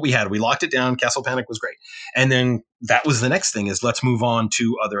had what we had. We locked it down. Castle Panic was great. And then that was the next thing, is let's move on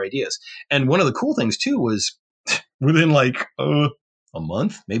to other ideas. And one of the cool things too was within like a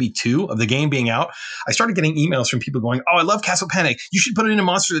month, maybe 2 of the game being out, I started getting emails from people going, "Oh, I love Castle Panic. You should put it in a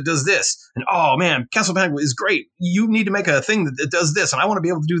monster that does this." And, "Oh man, Castle Panic is great. You need to make a thing that does this. And I want to be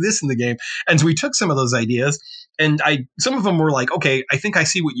able to do this in the game." And so we took some of those ideas, and some of them were like, "Okay, I think I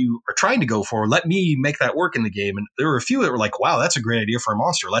see what you are trying to go for. Let me make that work in the game." And there were a few that were like, "Wow, that's a great idea for a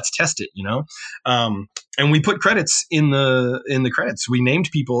monster. Let's test it," and we put credits in the credits. We named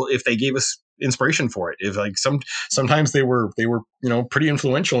people if they gave us inspiration for it. If like sometimes they were pretty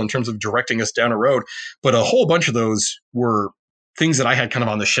influential in terms of directing us down a road, but a whole bunch of those were things that I had kind of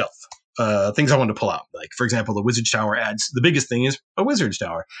on the shelf, things I wanted to pull out. Like, for example, the Wizard's Tower adds, the biggest thing is a Wizard's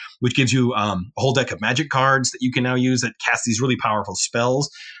Tower, which gives you a whole deck of magic cards that you can now use that cast these really powerful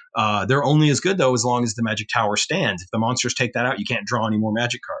spells. They're only as good though as long as the magic tower stands. If the monsters take that out, you can't draw any more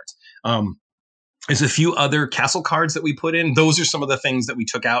magic cards. There's a few other castle cards that we put in. Those are some of the things that we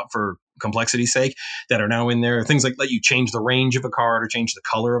took out for complexity's sake that are now in there. Things like let you change the range of a card or change the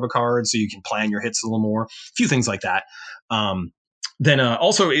color of a card so you can plan your hits a little more. A few things like that. Then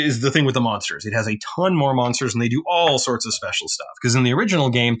also is the thing with the monsters. It has a ton more monsters, and they do all sorts of special stuff. Because in the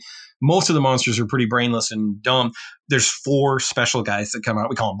original game, most of the monsters are pretty brainless and dumb. There's 4 special guys that come out.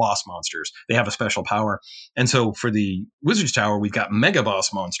 We call them boss monsters. They have a special power. And so for the Wizard's Tower, we've got mega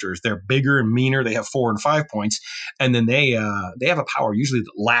boss monsters. They're bigger and meaner. They have 4 and 5 points. And then they have a power usually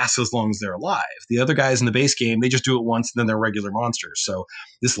that lasts as long as they're alive. The other guys in the base game, they just do it once and then they're regular monsters. So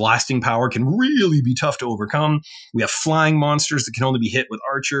this lasting power can really be tough to overcome. We have flying monsters that can only be hit with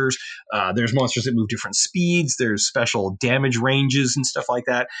archers. There's monsters that move different speeds. There's special damage ranges and stuff like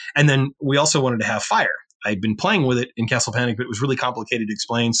that. And then we also wanted to have fire. I'd been playing with it in Castle Panic, but it was really complicated to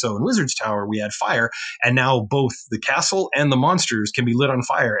explain. So in Wizard's Tower, we had fire, and now both the castle and the monsters can be lit on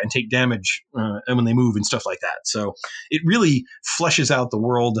fire and take damage and when they move and stuff like that. So it really fleshes out the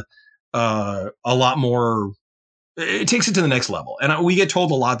world a lot more. It takes it to the next level. And we get told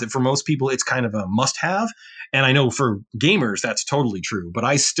a lot that for most people, it's kind of a must-have. And I know for gamers, that's totally true. But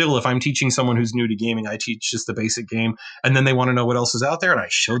I still, if I'm teaching someone who's new to gaming, I teach just the basic game. And then they want to know what else is out there, and I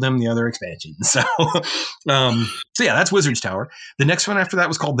show them the other expansions. So yeah, that's Wizard's Tower. The next one after that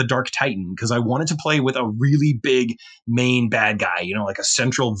was called the Dark Titan, because I wanted to play with a really big main bad guy, like a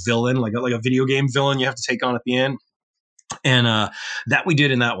central villain, like a video game villain you have to take on at the end. And that we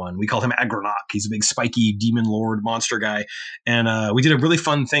did in that one. We called him Agronach. He's a big spiky demon lord monster guy. And we did a really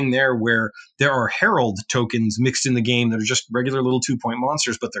fun thing there where there are herald tokens mixed in the game that are just regular little 2-point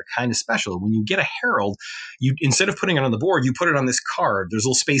monsters, but they're kind of special. When you get a herald, you instead of putting it on the board, you put it on this card. There's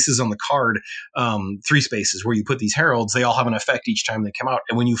little spaces on the card, 3 spaces where you put these heralds. They all have an effect each time they come out.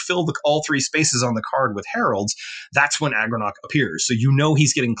 And when you fill all 3 spaces on the card with heralds, that's when Agronach appears. So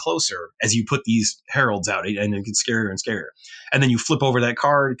he's getting closer as you put these heralds out, and it gets scarier and scarier. And then you flip over that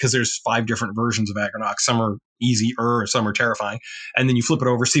card because there's 5 different versions of Agronach. Some are easier, some are terrifying. And then you flip it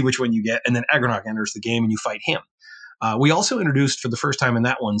over, see which one you get, and then Agronach enters the game and you fight him. We also introduced for the first time in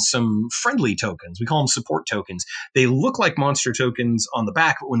that one some friendly tokens. We call them support tokens. They look like monster tokens on the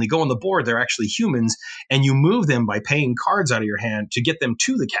back, but when they go on the board, they're actually humans, and you move them by paying cards out of your hand to get them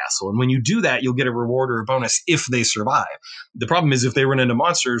to the castle. And when you do that, you'll get a reward or a bonus if they survive. The problem is if they run into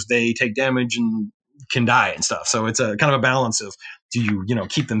monsters, they take damage and can die and stuff. So it's a kind of a balance of, do you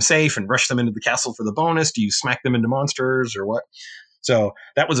keep them safe and rush them into the castle for the bonus? Do you smack them into monsters or what? So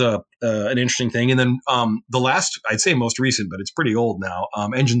that was an interesting thing. And then the last, I'd say most recent, but it's pretty old now,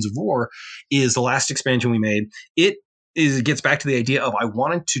 Engines of War is the last expansion we made. It gets back to the idea of I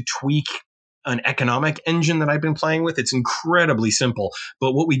wanted to tweak an economic engine that I've been playing with. It's incredibly simple.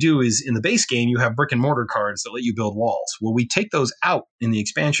 But what we do is in the base game, you have brick and mortar cards that let you build walls. Well, we take those out in the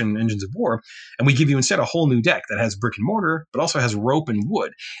expansion Engines of War, and we give you instead a whole new deck that has brick and mortar, but also has rope and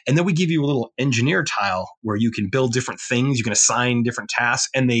wood. And then we give you a little engineer tile where you can build different things. You can assign different tasks,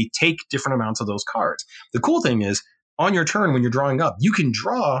 and they take different amounts of those cards. The cool thing is on your turn, when you're drawing up, you can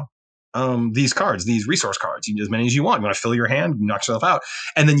draw these cards, these resource cards, you can do as many as you want. You want to fill your hand, you knock yourself out,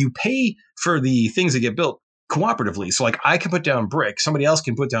 and then you pay for the things that get built cooperatively. So like I can put down brick, somebody else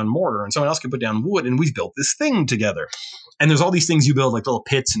can put down mortar, and someone else can put down wood, and we've built this thing together. And there's all these things you build, like little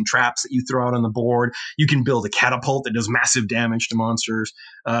pits and traps that you throw out on the board. You can build a catapult that does massive damage to monsters.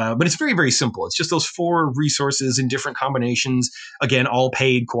 But it's very, very simple. It's just those 4 resources in different combinations, again, all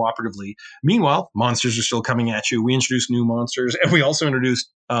paid cooperatively. Meanwhile, monsters are still coming at you. We introduced new monsters, and we also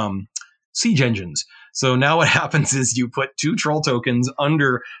introduced siege engines. So now what happens is you put 2 troll tokens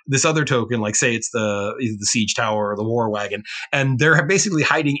under this other token, like say it's either the siege tower or the war wagon, and they're basically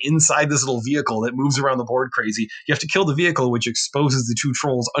hiding inside this little vehicle that moves around the board crazy. You have to kill the vehicle, which exposes the 2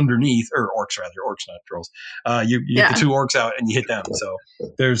 trolls underneath, or orcs rather, orcs not trolls. You get the 2 orcs out and you hit them. So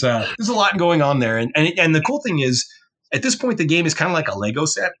there's a lot going on there, and the cool thing is, At this point, the game is kind of like a Lego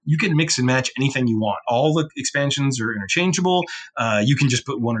set. You can mix and match anything you want. All the expansions are interchangeable. You can just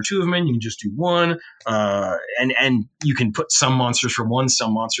put one or two of them in. You can just do one. And you can put some monsters from one,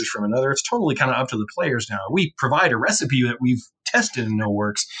 some monsters from another. It's totally kind of up to the players now. We provide a recipe that we've tested and know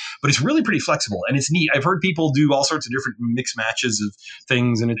works, but it's really pretty flexible and it's neat. I've heard people do all sorts of different mix matches of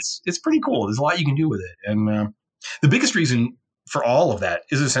things, and it's pretty cool. There's a lot you can do with it. And the biggest reason for all of that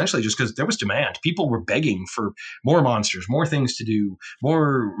is essentially just because there was demand. People were begging for more monsters, more things to do,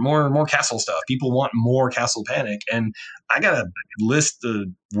 more castle stuff. People want more Castle Panic. And I got a list,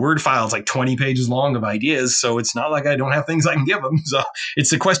 the Word file is like 20 pages long of ideas. So it's not like I don't have things I can give them. So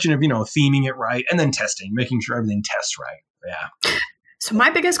it's a question of, theming it right and then testing, making sure everything tests right. Yeah. So my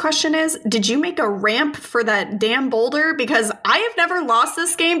biggest question is, did you make a ramp for that damn boulder? Because I have never lost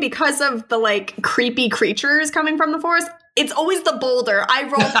this game because of the creepy creatures coming from the forest. It's always the boulder. I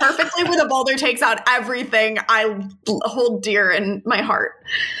roll perfectly when the boulder takes out everything I hold dear in my heart.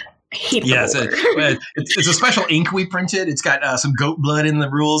 I hate the boulder. It's a special ink we printed. It's got some goat blood in the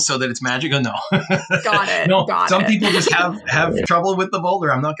rules so that it's magical. No. Got it. No, some people just have trouble with the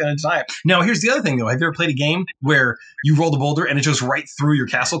boulder. I'm not going to deny it. Now, here's the other thing, though. Have you ever played a game where you roll the boulder and it goes right through your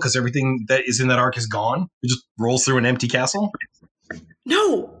castle because everything that is in that arc is gone? It just rolls through an empty castle?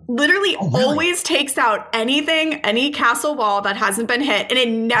 No, literally always takes out any castle wall that hasn't been hit, and it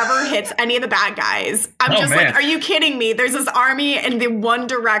never hits any of the bad guys. I'm like, are you kidding me? There's this army, and the one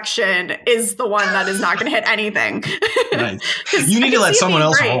direction is the one that is not going to hit anything. Nice. You need to let someone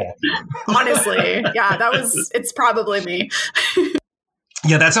else roll. Honestly, yeah, it's probably me.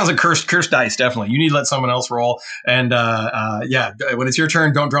 Yeah, that sounds like cursed dice, definitely. You need to let someone else roll. And when it's your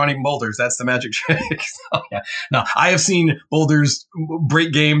turn, don't draw any boulders. That's the magic trick. So, yeah. No, I have seen boulders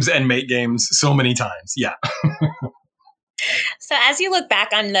break games and make games so many times. Yeah. So as you look back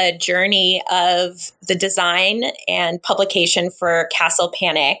on the journey of the design and publication for Castle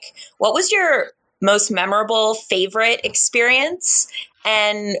Panic, what was your most memorable favorite experience?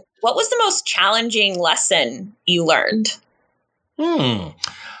 And what was the most challenging lesson you learned?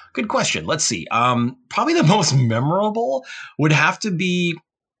 Good question. Let's see. Probably the most memorable would have to be,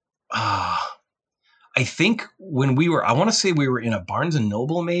 I think when I want to say we were in a Barnes and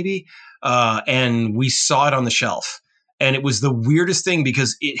Noble maybe, and we saw it on the shelf. And it was the weirdest thing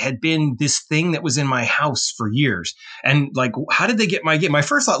because it had been this thing that was in my house for years. And how did they get my game? My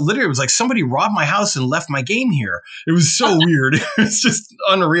first thought literally was somebody robbed my house and left my game here. It was so weird. It was just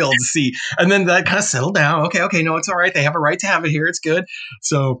unreal to see. And then that kind of settled down. Okay, no, it's all right. They have a right to have it here. It's good.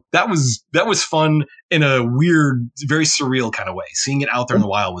 So that was fun in a weird, very surreal kind of way. Seeing it out there in the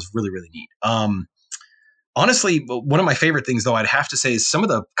wild was really, really neat. Honestly, one of my favorite things, though, I'd have to say is some of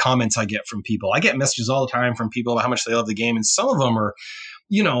the comments I get from people. I get messages all the time from people about how much they love the game. And some of them are,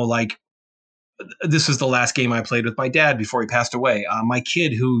 this was the last game I played with my dad before he passed away. My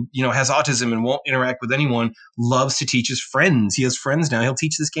kid who, has autism and won't interact with anyone loves to teach his friends. He has friends now. He'll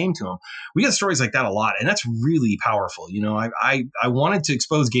teach this game to them. We get stories like that a lot. And that's really powerful. I wanted to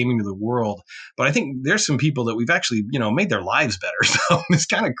expose gaming to the world, but I think there's some people that we've actually, made their lives better. So it's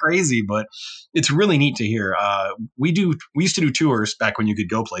kind of crazy, but it's really neat to hear. We used to do tours back when you could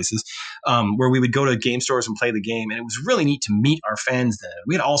go places, where we would go to game stores and play the game. And it was really neat to meet our fans then.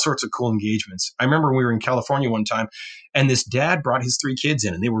 We had all sorts of cool engagements. I remember we were in California one time and this dad brought his 3 kids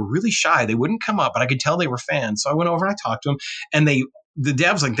in and they were really shy. They wouldn't come up, but I could tell they were fans. So I went over and I talked to them and the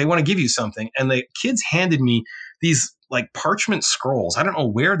dad was like, they want to give you something. And the kids handed me these parchment scrolls. I don't know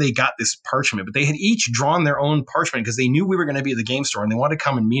where they got this parchment, but they had each drawn their own parchment because they knew we were going to be at the game store and they wanted to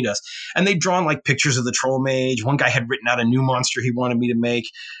come and meet us. And they'd drawn pictures of the troll mage. One guy had written out a new monster he wanted me to make.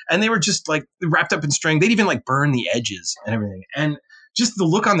 And they were just wrapped up in string. They'd even burn the edges and everything. And just the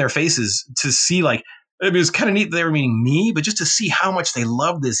look on their faces to see it was kind of neat that they were meeting me, but just to see how much they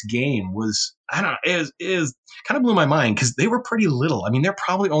loved this game was, I don't know, it kind of blew my mind because they were pretty little. I mean, they're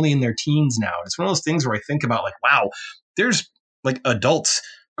probably only in their teens now. It's one of those things where I think about wow, there's adults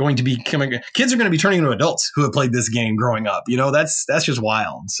going to be kids are going to be turning into adults who have played this game growing up. That's just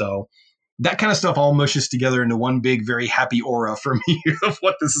wild. So that kind of stuff all mushes together into one big, very happy aura for me of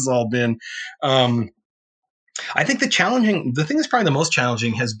what this has all been. I think the thing that's probably the most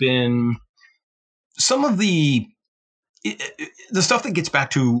challenging has been some of the stuff that gets back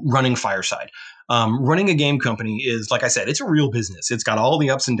to running Fireside. Running a game company is, like I said, it's a real business. It's got all the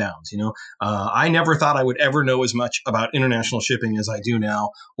ups and downs. I never thought I would ever know as much about international shipping as I do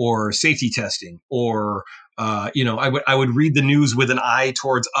now, or safety testing, or I would read the news with an eye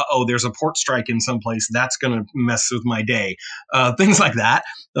towards, there's a port strike in some place that's going to mess with my day. Things like that.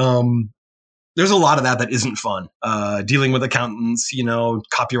 There's a lot of that isn't fun. Dealing with accountants,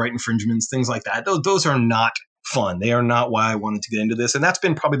 copyright infringements, things like that. Those are not fun. They are not why I wanted to get into this. And that's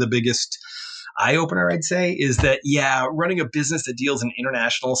been probably the biggest eye opener, I'd say, is that, yeah, running a business that deals in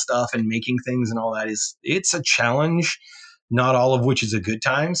international stuff and making things and all that it's a challenge, not all of which is a good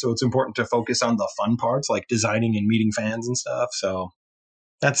time. So it's important to focus on the fun parts like designing and meeting fans and stuff. So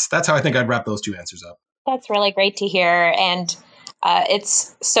that's how I think I'd wrap those two answers up. That's really great to hear. And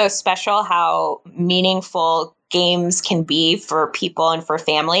it's so special how meaningful games can be for people and for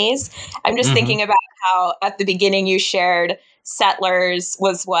families. I'm just thinking about how at the beginning you shared Settlers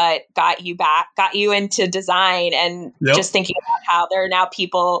was what got you into design, and just thinking about how there are now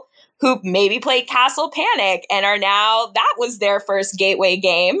people who maybe played Castle Panic and are now, that was their first gateway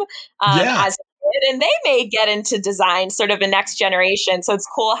game as a kid, and they may get into design sort of a next generation. So it's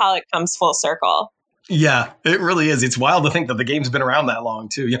cool how it comes full circle. Yeah, it really is. It's wild to think that the game's been around that long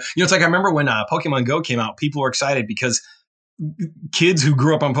too. It's like, I remember when Pokemon Go came out, people were excited because kids who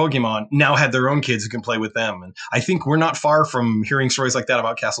grew up on Pokemon now had their own kids who can play with them. And I think we're not far from hearing stories like that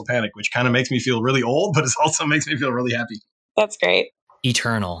about Castle Panic, which kind of makes me feel really old, but it also makes me feel really happy. That's great.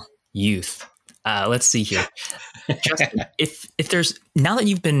 Eternal youth. Let's see here. Justin, if there's, now that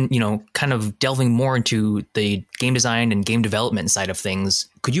you've been, kind of delving more into the game design and game development side of things,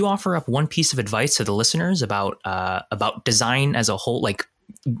 could you offer up one piece of advice to the listeners about design as a whole? Like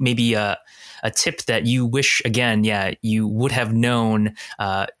maybe a tip that you wish, again, you would have known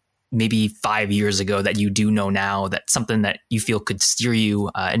maybe 5 years ago that you do know now, that's something that you feel could steer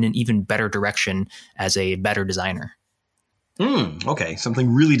you in an even better direction as a better designer. Okay,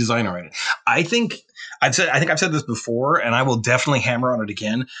 something really design oriented. I think I've said this before, and I will definitely hammer on it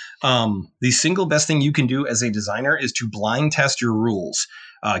again. The single best thing you can do as a designer is to blind test your rules.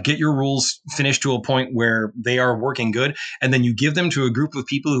 Get your rules finished to a point where they are working good, and then you give them to a group of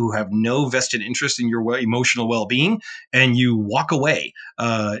people who have no vested interest in your emotional well-being, and you walk away.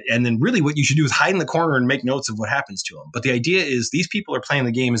 And then really what you should do is hide in the corner and make notes of what happens to them. But the idea is these people are playing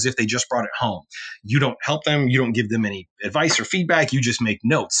the game as if they just brought it home. You don't help them. You don't give them any advice or feedback. You just make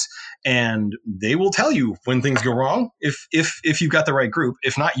notes. And they will tell you when things go wrong if you've got the right group.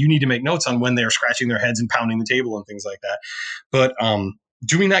 If not, you need to make notes on when they're scratching their heads and pounding the table and things like that. But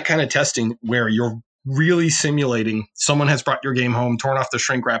doing that kind of testing where you're really simulating someone has brought your game home, torn off the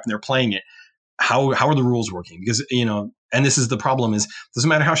shrink wrap, and they're playing it. How are the rules working? Because, and this is the problem, is doesn't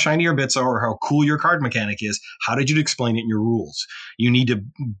matter how shiny your bits are or how cool your card mechanic is. How did you explain it in your rules? You need to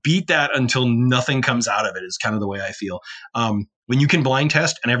beat that until nothing comes out of it, is kind of the way I feel. When you can blind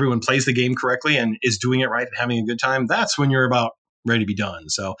test and everyone plays the game correctly and is doing it right and having a good time, that's when you're about ready to be done.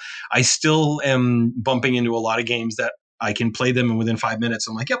 So I still am bumping into a lot of games that I can play them, and within 5 minutes,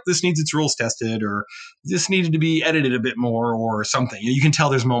 I'm like, yep, this needs its rules tested, or this needed to be edited a bit more, or something. You can tell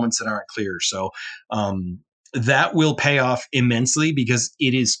there's moments that aren't clear. So that will pay off immensely because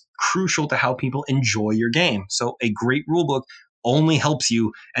it is crucial to how people enjoy your game. So a great rule book only helps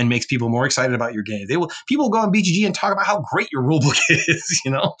you and makes people more excited about your game. People will go on BGG and talk about how great your rule book is,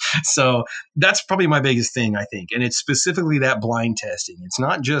 So that's probably my biggest thing, I think. And it's specifically that blind testing. It's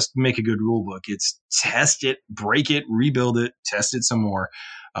not just make a good rule book. It's test it, break it, rebuild it, test it some more.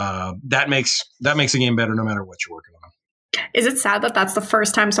 That makes a game better no matter what you're working on. Is it sad that that's the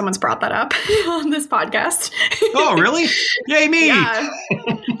first time someone's brought that up on this podcast? Oh, really? Yay, me! Yeah.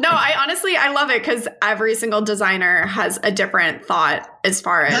 No, I love it because every single designer has a different thought as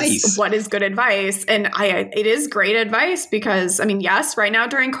far as what is good advice. And it is great advice because, yes, right now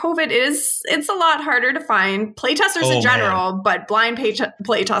during COVID, it's a lot harder to find playtesters in general, but blind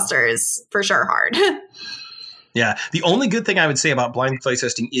playtesters for sure hard. Yeah. The only good thing I would say about blind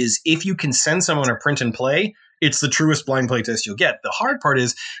playtesting is if you can send someone a print and play, it's the truest blind playtest you'll get. The hard part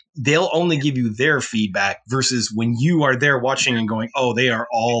is they'll only give you their feedback versus when you are there watching and going, oh, they are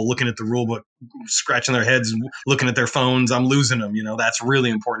all looking at the rule book, scratching their heads, looking at their phones. I'm losing them. That's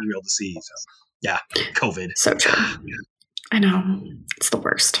really important to be able to see. So, yeah, COVID. So true. I know. It's the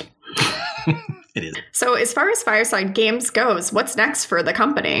worst. It is. So as far as Fireside Games goes, what's next for the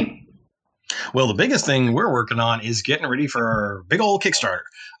company? Well, the biggest thing we're working on is getting ready for our big old Kickstarter.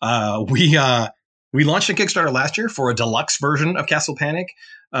 We launched a Kickstarter last year for a deluxe version of Castle Panic,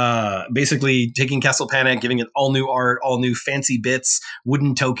 basically taking Castle Panic, giving it all new art, all new fancy bits,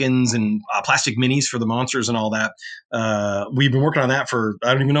 wooden tokens, and plastic minis for the monsters and all that. We've been working on that for,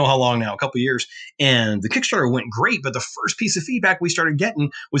 I don't even know how long now, a couple of years. And the Kickstarter went great, but the first piece of feedback we started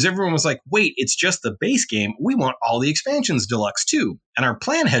getting was everyone was like, wait, it's just the base game. We want all the expansions deluxe too. And our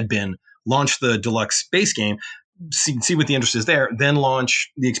plan had been launch the deluxe base game, see what the interest is there, then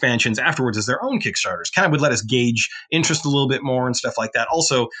launch the expansions afterwards as their own Kickstarters. Kind of would let us gauge interest a little bit more and stuff like that.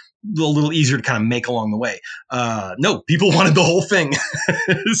 Also, a little easier to kind of make along the way. No, people wanted the whole thing.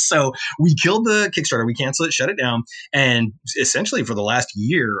 So we killed the Kickstarter. We canceled it, shut it down. And essentially for the last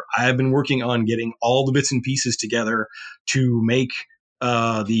year, I've been working on getting all the bits and pieces together to make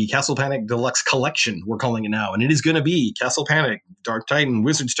the Castle Panic Deluxe Collection, we're calling it now. And it is going to be Castle Panic, Dark Titan,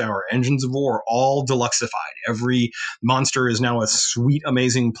 Wizard's Tower, Engines of War, all deluxeified. Every monster is now a sweet,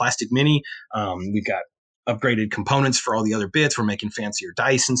 amazing plastic mini. We've got upgraded components for all the other bits. We're making fancier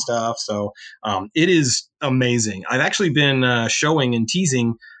dice and stuff. So it is amazing. I've actually been showing and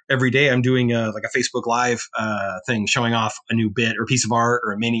teasing every day. I'm doing like a Facebook Live thing, showing off a new bit or piece of art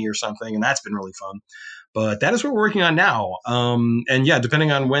or a mini or something. And that's been really fun. But that is what we're working on now. And yeah,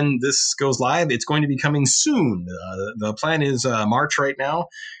 depending on when this goes live, it's going to be coming soon. The plan is March right now.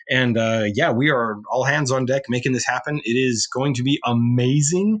 And yeah, we are all hands on deck making this happen. It is going to be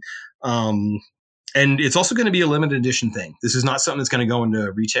amazing. And it's also going to be a limited edition thing. This is not something that's going to go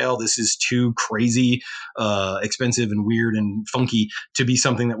into retail. This is too crazy, expensive and weird and funky to be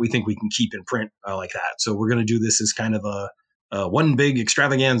something that we think we can keep in print like that. So we're going to do this as kind of a one big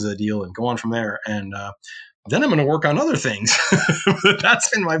extravaganza deal and go on from there. And then I'm going to work on other things. That's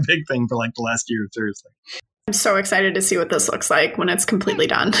been my big thing for like the last year, seriously. I'm so excited to see what this looks like when it's completely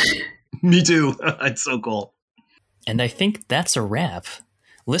done. Me too. It's so cool. And I think that's a wrap.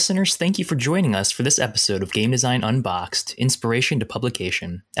 Listeners, thank you for joining us for this episode of Game Design Unboxed, Inspiration to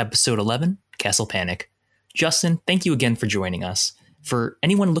Publication, Episode 11, Castle Panic. Justin, thank you again for joining us. For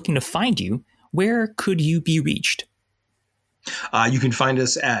anyone looking to find you, where could you be reached? You can find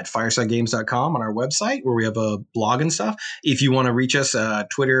us at firesidegames.com on our website where we have a blog and stuff. If you want to reach us,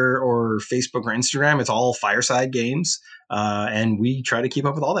 Twitter or Facebook or Instagram, it's all Fireside Games. And we try to keep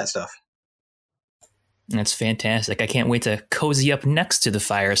up with all that stuff. That's fantastic. I can't wait to cozy up next to the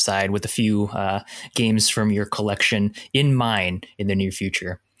fireside with a few games from your collection in mind in the near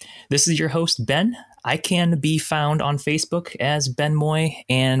future. This is your host, Ben. I can be found on Facebook as Ben Moy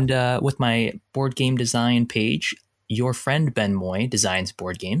and with my board game design page, Your Friend Ben Moy Designs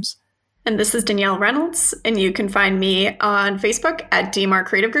Board Games. And this is Danielle Reynolds, and you can find me on Facebook at DMR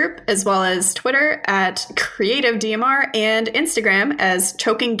Creative Group, as well as Twitter at Creative DMR and Instagram as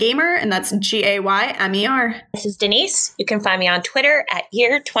Choking Gamer, and that's GAYMER. This is Denise. You can find me on Twitter at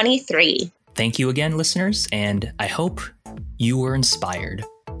Year23. Thank you again, listeners, and I hope you were inspired.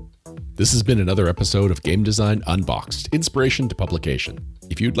 This has been another episode of Game Design Unboxed, Inspiration to Publication.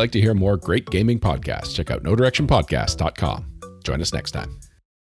 If you'd like to hear more great gaming podcasts, check out NoDirectionPodcast.com. Join us next time.